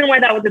the reason why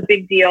that was a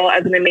big deal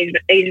as an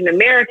Asian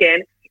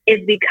American is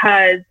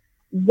because,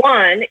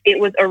 one, it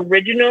was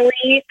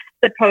originally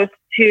supposed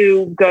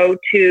to go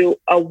to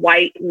a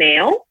white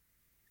male.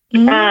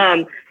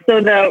 Mm-hmm. So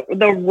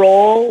the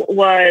role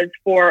was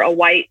for a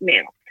white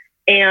male.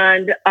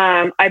 And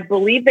I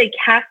believe they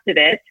casted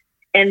it,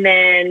 and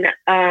then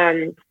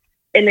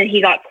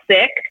he got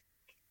sick,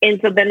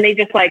 and so then they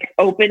just like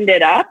opened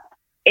it up,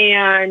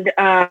 and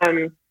I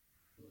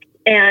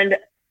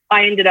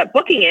ended up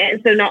booking it.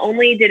 And so not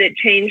only did it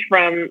change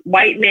from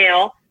white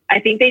male, I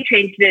think they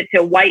changed it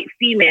to white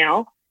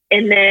female,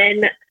 and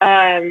then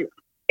I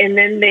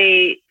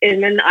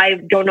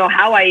don't know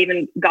how I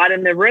even got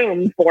in the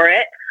room for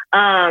it.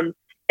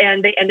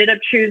 And they ended up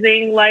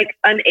choosing like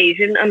an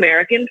Asian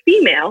American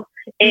female.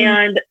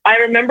 And I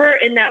remember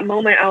in that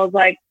moment, I was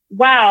like,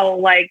 wow,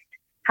 like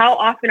how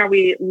often are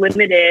we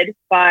limited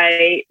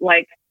by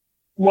like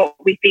what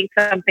we think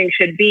something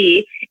should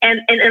be?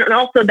 And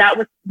also that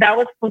was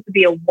supposed to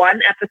be a one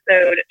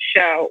episode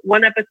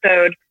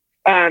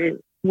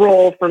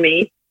role for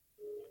me.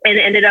 And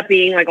it ended up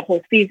being like a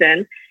whole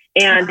season.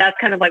 And that's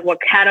kind of like what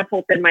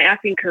catapulted my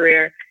acting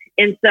career.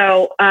 And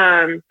so,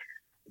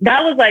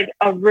 that was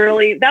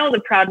a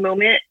proud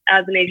moment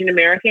as an Asian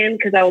American,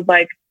 because I was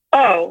like,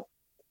 oh,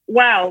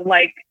 wow,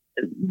 like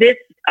this,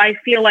 I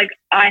feel like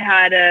I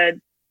had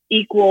a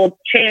equal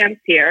chance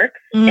here.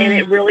 And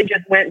it really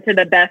just went to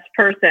the best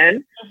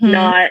person,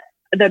 not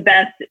the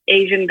best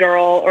Asian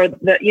girl or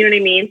you know what I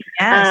mean?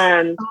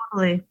 Yes,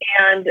 totally.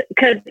 And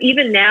because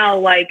even now,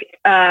 like,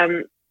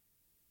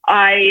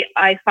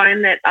 I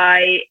find that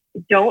I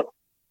don't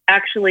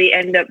actually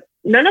end up,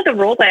 none of the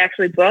roles I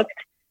actually booked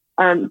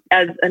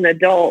as an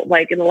adult,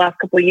 like in the last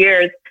couple of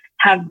years,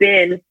 have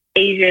been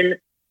Asian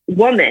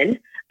woman.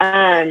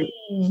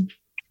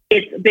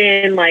 It's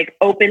been like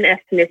open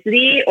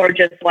ethnicity or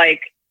just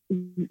like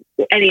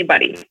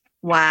anybody.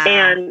 Wow.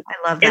 And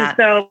I love that.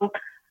 And so,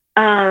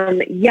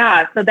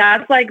 so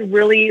that's like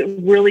really,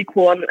 really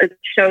cool. And it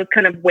shows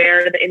kind of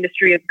where the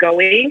industry is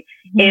going.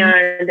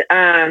 And,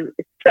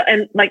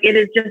 and like, it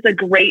is just a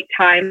great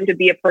time to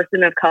be a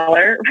person of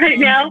color right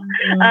now.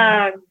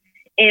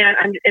 And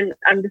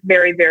I'm just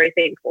very, very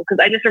thankful,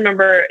 because I just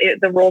remember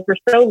the roles were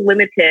so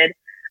limited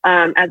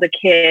as a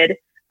kid.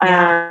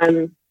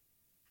 And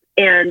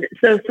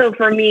so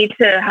for me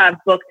to have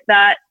booked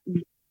that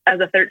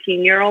as a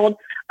 13-year-old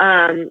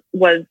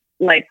was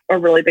like a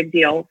really big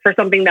deal for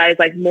something that is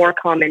like more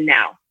common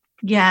now.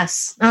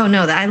 Yes. Oh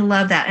no, I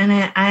love that.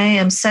 And I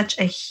am such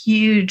a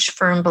huge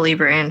firm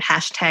believer in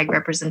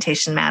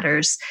 #representation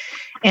matters,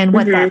 and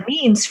what that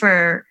means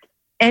for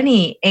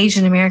any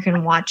Asian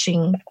American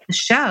watching the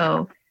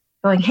show,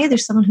 going, hey,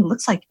 there's someone who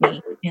looks like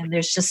me. And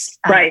there's just,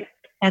 right.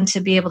 And to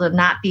be able to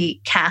not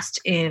be cast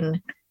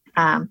in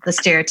the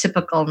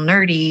stereotypical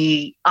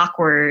nerdy,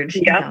 awkward,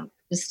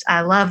 I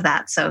love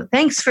that. So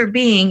thanks for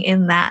being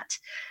in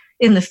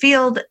the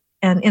field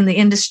and in the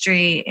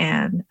industry,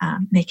 and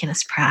making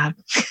us proud.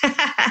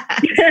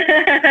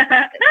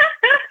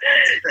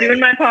 Doing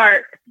my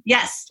part.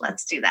 Yes,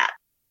 let's do that.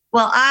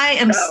 Well, I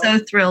am so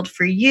thrilled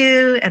for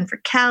you and for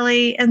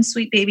Kelly and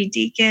sweet baby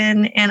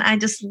Deacon. And I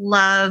just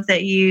love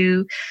that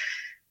you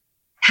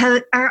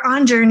are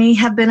on journey,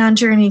 have been on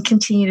journey,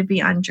 continue to be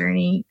on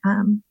journey,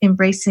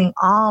 embracing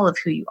all of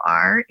who you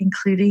are,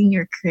 including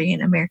your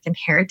Korean American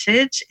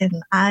heritage.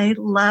 And I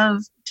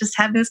love just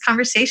having this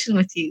conversation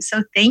with you.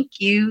 So thank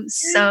you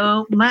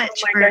so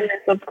much for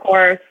goodness, of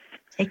course,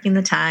 taking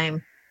the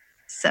time.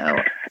 So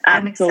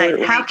I'm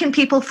excited. How can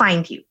people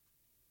find you?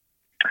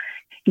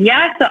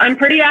 Yeah, so I'm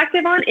pretty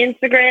active on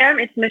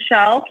Instagram. It's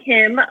Michelle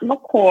Kim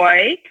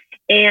McCoy.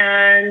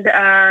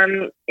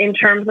 And in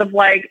terms of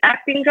like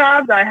acting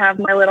jobs, I have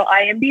my little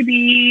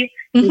IMDb.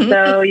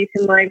 So you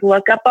can like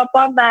look up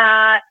on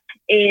that.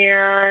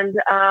 And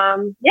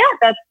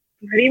that's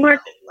pretty much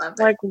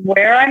like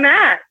where I'm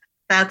at.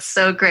 That's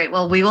so great.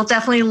 Well, we will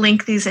definitely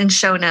link these in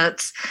show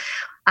notes.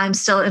 I'm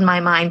still in my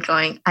mind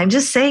going, I'm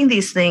just saying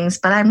these things,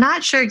 but I'm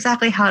not sure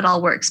exactly how it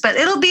all works, but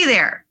it'll be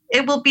there.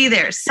 It will be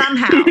there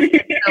somehow.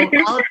 So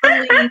all of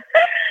the links,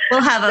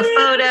 we'll have a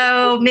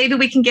photo. Maybe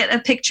we can get a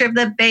picture of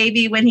the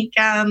baby when he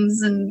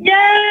comes. And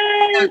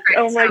yes!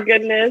 Oh my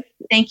goodness.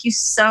 Thank you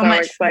so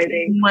much for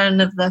being one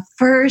of the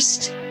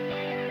first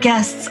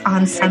guests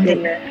on Sunday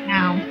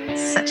Now.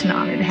 Such an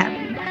honor to have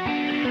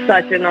you.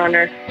 Such an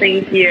honor.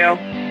 Thank you.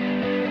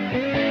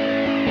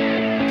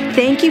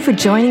 Thank you for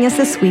joining us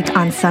this week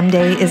on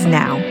Someday Is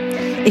Now.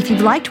 If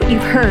you've liked what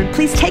you've heard,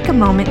 please take a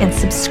moment and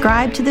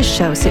subscribe to the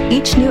show so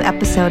each new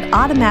episode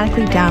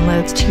automatically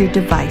downloads to your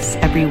device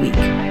every week.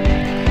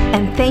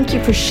 And thank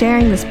you for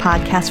sharing this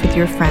podcast with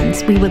your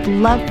friends. We would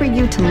love for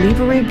you to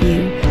leave a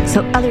review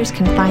so others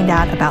can find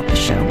out about the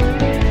show.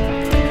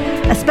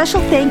 A special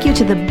thank you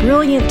to the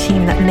brilliant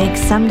team that makes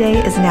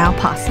Someday Is Now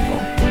possible.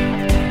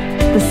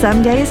 The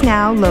Someday Is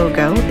Now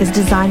logo is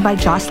designed by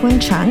Jocelyn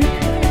Chung.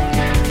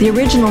 The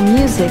original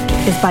music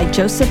is by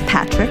Joseph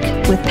Patrick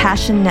with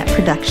Passion Net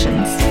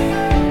Productions.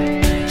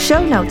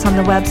 Show notes on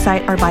the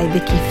website are by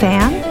Vicky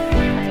Fan.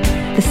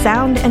 The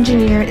sound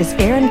engineer is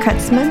Aaron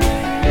Kutzman.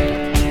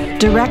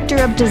 Director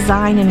of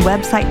Design and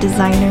Website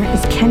Designer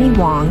is Kenny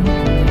Wong.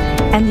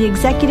 And the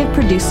executive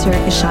producer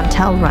is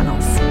Chantel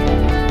Runnels.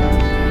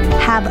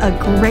 Have a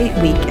great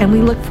week, and we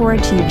look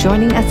forward to you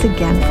joining us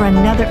again for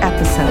another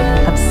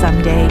episode of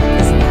Someday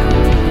Is Now.